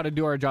showed us how to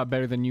do our job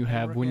better than you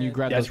have when you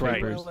grab those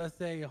papers.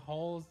 LSA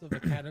Halls of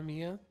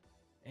Academia,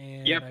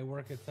 and I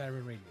work at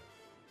Siren Radio.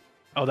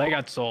 Oh, that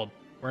got sold.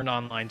 We're an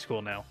online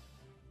school now.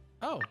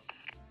 Oh.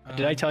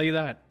 Did I tell you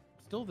that?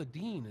 Still the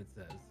dean, it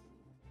says.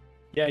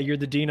 Yeah, you're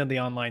the dean of the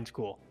online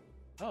school.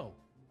 Oh.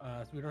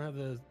 So we don't have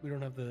the.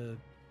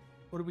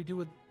 What do we do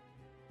with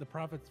the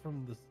profits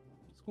from the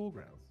school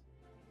grounds?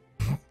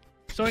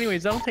 So,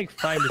 anyways, that'll take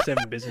 5 to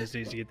 7 business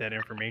days to get that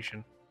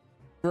information.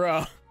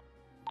 Bruh.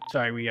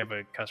 Sorry, we have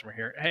a customer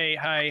here. Hey,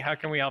 hi, how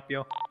can we help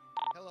you?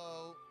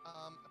 Hello.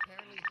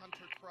 Apparently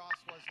Hunter Cross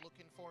was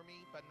looking for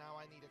me, but now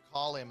I need to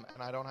call him,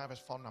 and I don't have his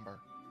phone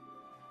number.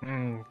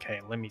 Okay,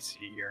 let me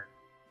see here.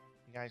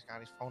 You guys got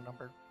his phone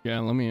number? Yeah,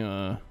 let me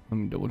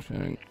double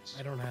check.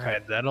 I don't have. Okay,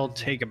 that'll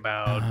take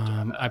about.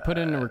 I put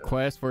in a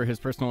request for his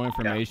personal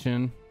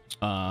information.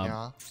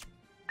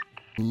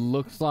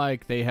 Looks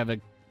like they have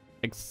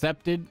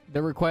accepted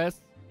the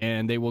request,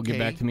 and they will get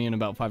back to me in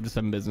about 5 to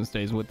 7 business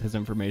days with his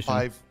information.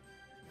 5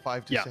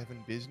 to 7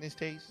 business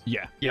days?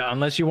 Yeah,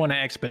 unless you want to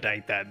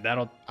expedite that.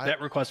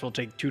 That request will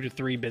take 2 to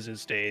 3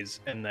 business days,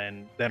 and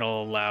then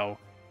that'll allow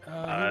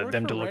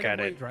them to look at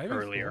it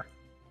earlier.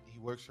 He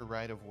works for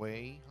right of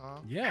way, huh?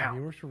 Yeah, he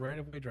works for right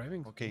of way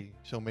driving. Okay,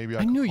 so maybe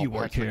I can knew call you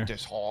worked Patrick here.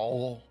 This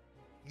hall.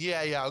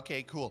 Yeah.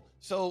 Okay, cool.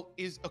 So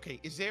is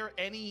there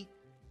any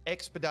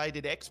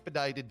expedited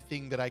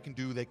thing that I can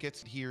do that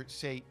gets it here?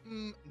 Say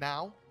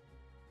now.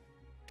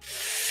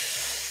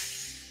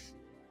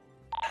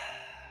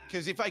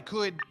 Because if I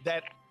could,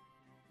 that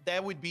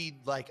would be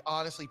like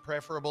honestly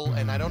preferable.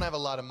 And I don't have a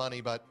lot of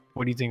money, but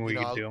What do you think we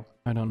could do?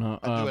 I don't know.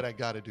 I'll do what I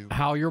gotta do.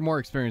 Hal, you're more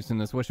experienced in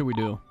this. What should we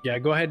do? Yeah,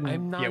 go ahead and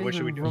I'm not what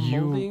should we even do?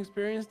 remotely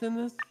experienced in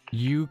this.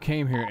 You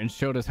came here and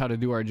showed us how to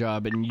do our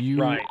job, and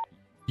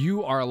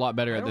you are a lot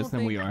better at this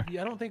than we are. I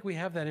don't think we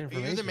have that Are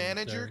information. you the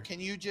manager? sir. Can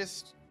you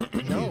just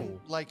No.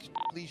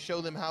 please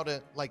show them how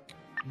to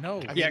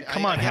No. I Yeah, mean,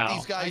 come on, I have Hal.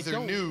 These guys are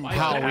new.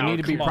 Hal, we need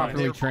to be come on.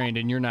 properly trained,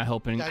 and you're not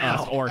helping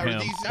us or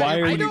him. Why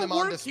are putting you- them on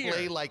work display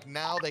here. like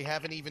now? They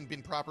haven't even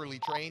been properly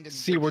trained. And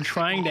See, we're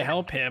trying to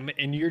help him,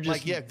 and you're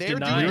just they're denying.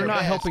 doing You're their not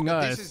best, helping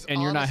but this us, is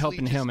and you're not honestly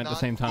helping just him at the not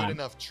same time. Good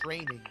enough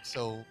training,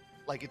 so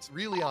it's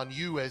really on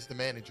you as the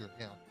manager.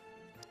 Yeah.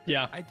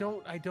 Yeah.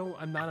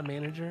 I'm not a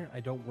manager. I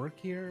don't work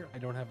here. I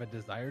don't have a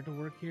desire to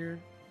work here.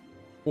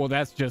 Well,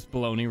 that's just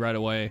baloney right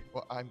away.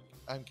 Well,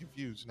 I'm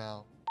confused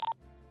now.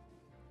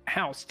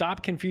 Hal,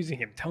 stop confusing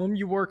him. Tell him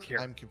you work here.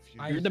 I'm confused.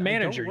 You're the I don't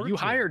manager. work You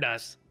here. hired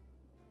us.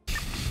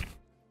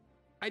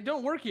 I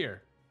don't work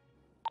here.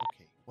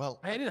 Okay. Well,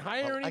 I didn't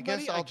hire well, anybody. I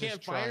guess I'll can't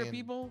just try fire and-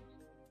 people.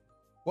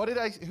 Who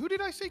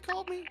did I say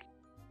called me?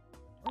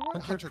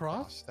 Hunter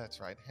Cross? That's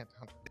right. Hunter.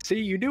 See,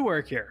 you do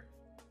work here.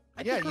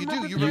 Yeah, you do.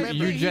 You You- remember?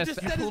 you You just-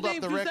 said his pulled up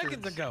name the 2 records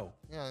seconds ago.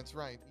 Yeah, that's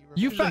right.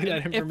 You Usually fa- that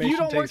if information you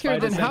don't work takes here, 5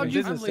 to then 7 how'd you?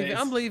 business days.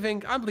 I'm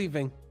leaving. I'm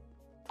leaving.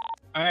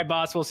 All right,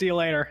 boss. We'll see you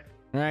later.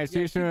 All right, see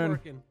you Keep soon.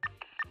 working.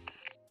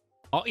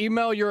 I'll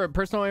email your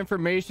personal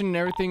information and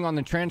everything on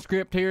the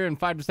transcript here in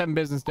 5 to 7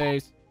 business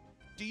days.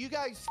 Do you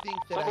guys think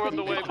that Look I worth can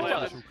the make wait, a please.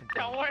 official complaint?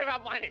 Don't worry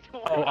about money.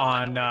 Don't Oh, worry about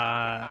on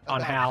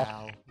About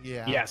Hal.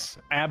 Yeah. Yes,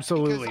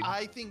 absolutely. Because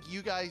I think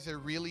you guys are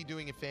really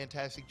doing a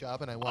fantastic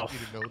job, and I want you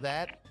to know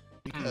that.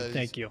 Because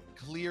Thank you.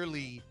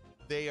 clearly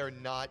they are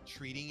not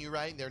treating you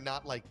right. They're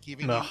not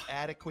giving Ugh. you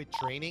adequate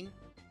training,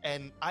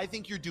 and I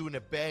think you're doing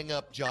a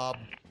bang-up job.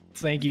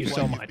 Thank you with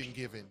so what you've much. been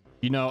given.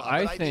 You know, But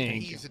I think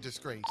think he's a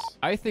disgrace.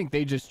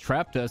 they just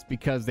trapped us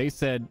because they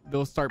said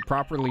they'll start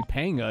properly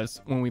paying us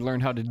when we learn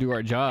how to do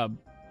our job,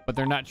 but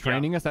they're not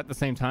training us at the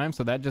same time.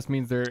 So that just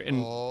means they're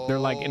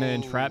like in an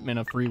entrapment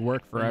of free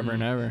work forever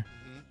and ever.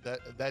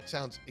 That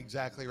sounds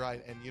exactly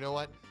right. And you know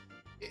what?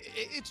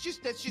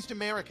 That's just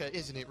America,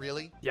 isn't it?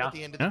 Really? Yeah. At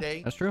the end of the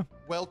day, that's true.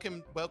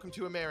 Welcome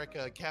to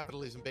America,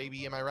 capitalism,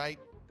 baby. Am I right,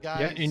 guys?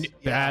 Yeah, and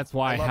That's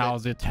why I love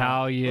Hal's it.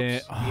 Italian.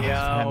 Oops. Oh,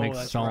 Yeah, that makes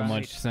that's so right.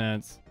 much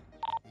sense.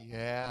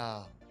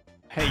 Yeah.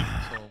 Hey,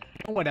 So, you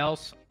know what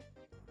else?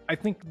 I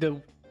think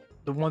the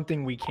one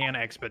thing we can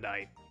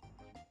expedite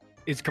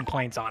is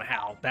complaints on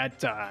Hal.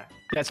 That's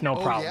no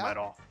Oh, problem yeah? at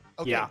all.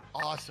 okay. Yeah.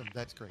 Awesome.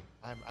 That's great.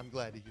 I'm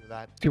glad to hear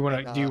that. Do you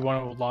want And,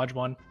 to lodge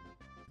one?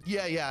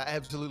 Yeah,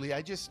 absolutely.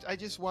 I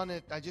just want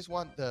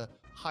the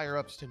higher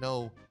ups to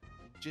know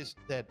just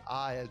that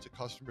I, as a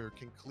customer,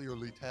 can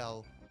clearly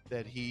tell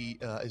that he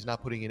is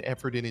not putting an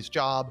effort in his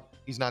job.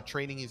 He's not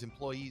training his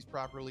employees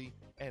properly.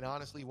 And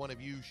honestly, one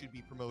of you should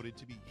be promoted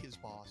to be his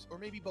boss, or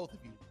maybe both of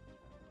you.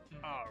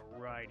 All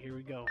right, here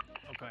we go.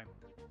 Okay.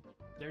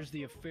 There's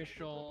the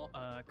official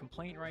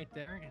complaint right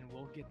there, and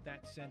we'll get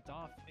that sent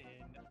off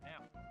in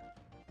now.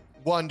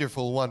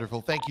 Wonderful,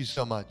 wonderful. Thank you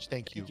so much.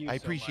 Thank you. Thank you I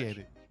so appreciate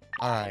much. it.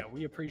 All right. Yeah,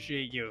 we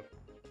appreciate you.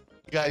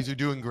 You guys are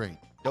doing great.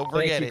 Don't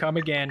Thank forget you. it. Come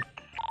again.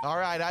 All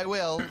right, I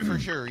will for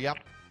sure. Yep.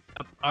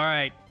 All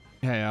right.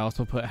 Hey, I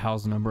also put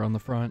Hal's number on the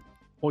front.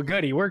 Well,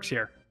 good. He works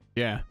here.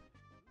 Yeah,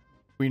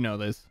 we know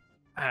this.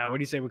 What do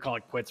you say we call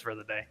it quits for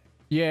the day?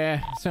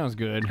 Yeah, sounds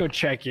good. Let's go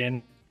check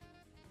in.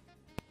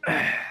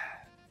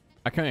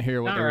 I couldn't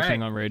hear what they were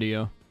saying on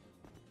radio.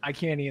 I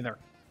can't either.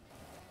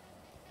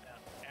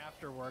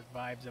 After work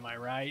vibes, am I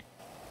right?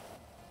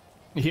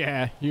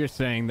 Yeah, you're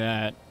saying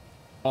that.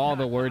 All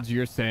the words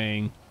you're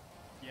saying.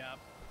 Yep.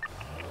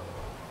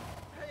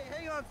 Hey,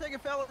 hang on a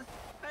second, fellas.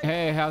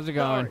 Hey, how's it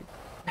going?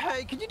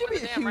 Hey, could you do me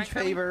a huge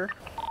favor?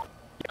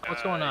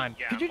 What's going on?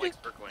 Could you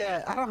just pick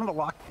that? I don't have a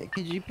lockpick.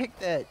 Could you pick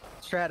that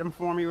stratum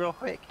for me real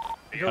quick?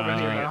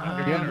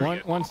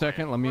 Yeah, one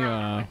second. Let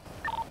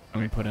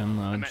me put in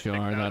the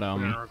jar that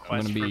I'm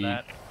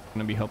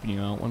gonna be helping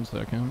you out. 1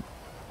 second.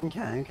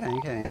 Okay.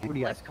 What do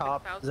you guys,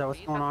 cops? Is that what's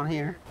going on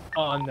here?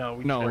 Oh no,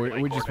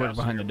 we just work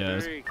behind the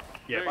desk.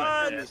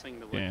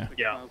 Yeah.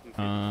 Yeah.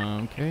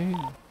 Okay.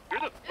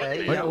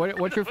 Hey,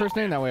 What's your first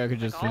name? That way I could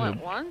just. All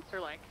at once or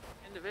like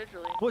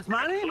individually? What's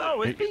my name?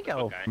 Oh, it's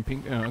Pico.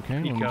 Pink. Okay.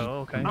 let me Pico, just-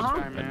 okay. let me just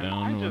Uh-huh. put that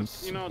down one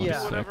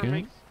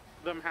second.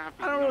 Them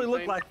happy. I don't really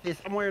look like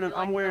this. I'm wearing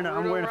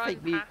a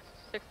fake beard.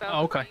 6,000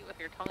 Oh, okay. feet with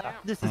your tongue out.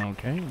 This is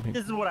Okay.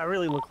 this is what I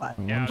really look like.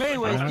 Yeah,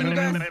 Anyways, can you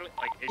guys?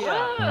 Hold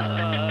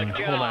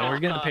on, we're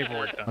getting the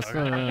paperwork done. What's okay?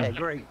 Okay,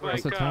 great.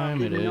 What's the great.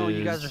 time? It Didn't know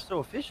you guys are is so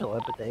official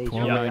up at the HOA.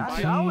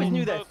 12:19. I always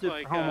knew that stood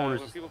Like, for homeowners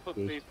when people put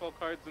association. baseball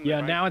cards in Yeah,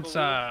 their now it's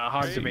bicycle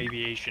Hogs of right?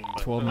 Aviation.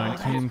 But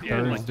 12:19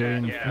 yeah, like Thursday that.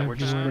 in Yeah, we're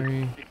just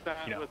February.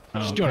 you know, Oh,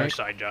 just doing our okay.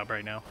 side job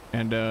right now.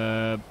 And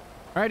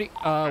alrighty,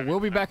 we'll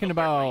be back in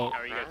about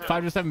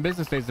 5 to 7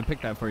 business days to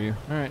pick that for you.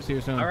 All right, see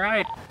you soon. All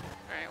right. All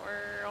right,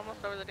 we're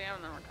almost over the dam,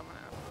 and then we're coming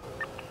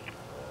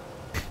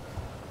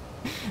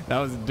out. That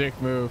was a dick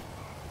move.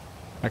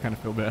 I kind of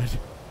feel bad.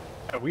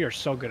 We are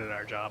so good at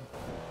our job.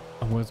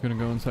 I was gonna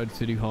go inside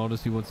City Hall to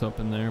see what's up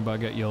in there, but I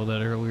got yelled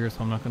at earlier,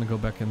 so I'm not gonna go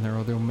back in there,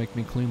 or they'll make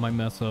me clean my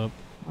mess up.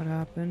 What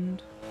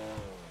happened?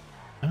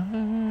 You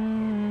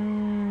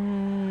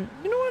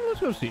know what? Let's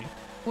go see.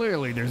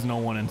 Clearly, there's no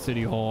one in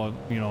City Hall.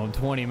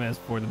 20 minutes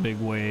before the big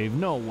wave.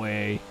 No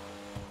way.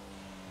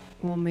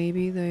 Well,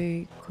 maybe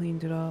they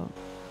cleaned it up.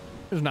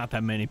 There's not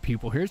that many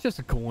people here. It's just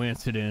a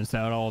coincidence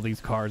that all these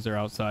cars are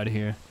outside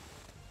here.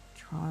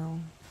 Trial.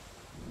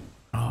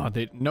 Oh,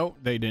 nope,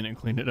 they didn't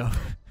clean it up.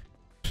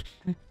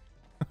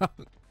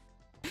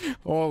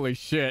 Holy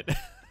shit.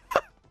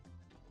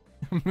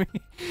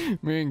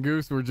 me and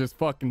Goose were just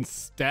fucking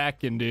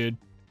stacking, dude.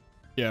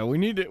 Yeah, we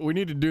need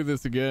to do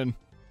this again.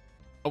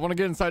 I want to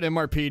get inside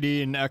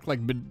MRPD and act like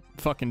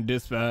fucking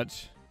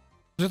dispatch.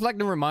 Just like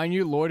to remind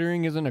you,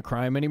 loitering isn't a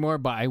crime anymore,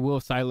 but I will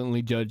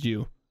silently judge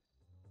you.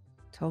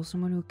 Tell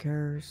someone who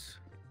cares.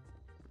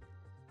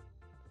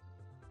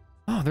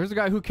 Oh, there's a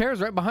guy who cares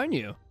right behind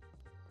you.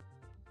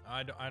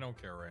 I don't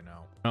care right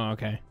now. Oh,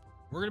 okay.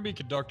 We're going to be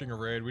conducting a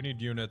raid. We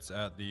need units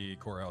at the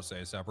courthouse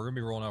ASAP. We're going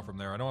to be rolling out from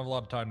there. I don't have a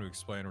lot of time to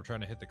explain. We're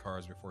trying to hit the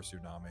cars before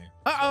tsunami.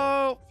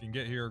 Uh-oh! So if you can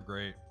get here,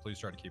 great. Please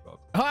try to keep up.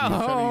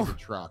 Oh,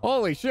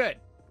 holy shit.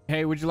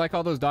 Hey, would you like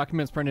all those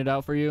documents printed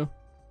out for you?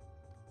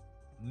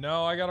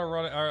 No, I got to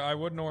run it. I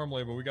would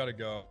normally, but we got to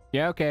go.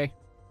 Yeah, okay.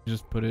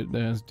 Just put it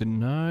as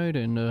denied,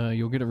 and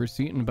you'll get a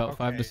receipt in about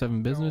 5 to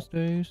 7 business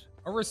days.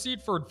 A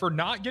receipt for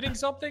not getting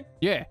something?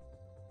 Yeah.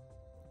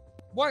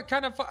 What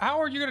kind of... How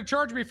are you going to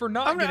charge me for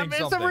not getting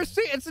something? It's a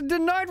receipt. It's a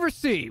denied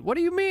receipt. What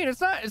do you mean? It's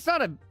not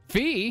a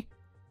fee.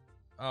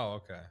 Oh,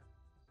 okay.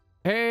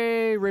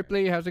 Hey,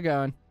 Ripley, how's it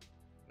going?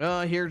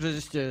 Here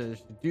just to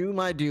do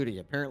my duty.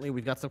 Apparently,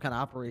 we've got some kind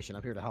of operation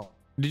up here to help.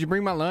 Did you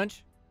bring my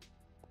lunch?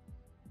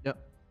 Yep.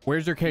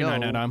 Where's your K9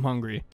 No. at? I'm hungry.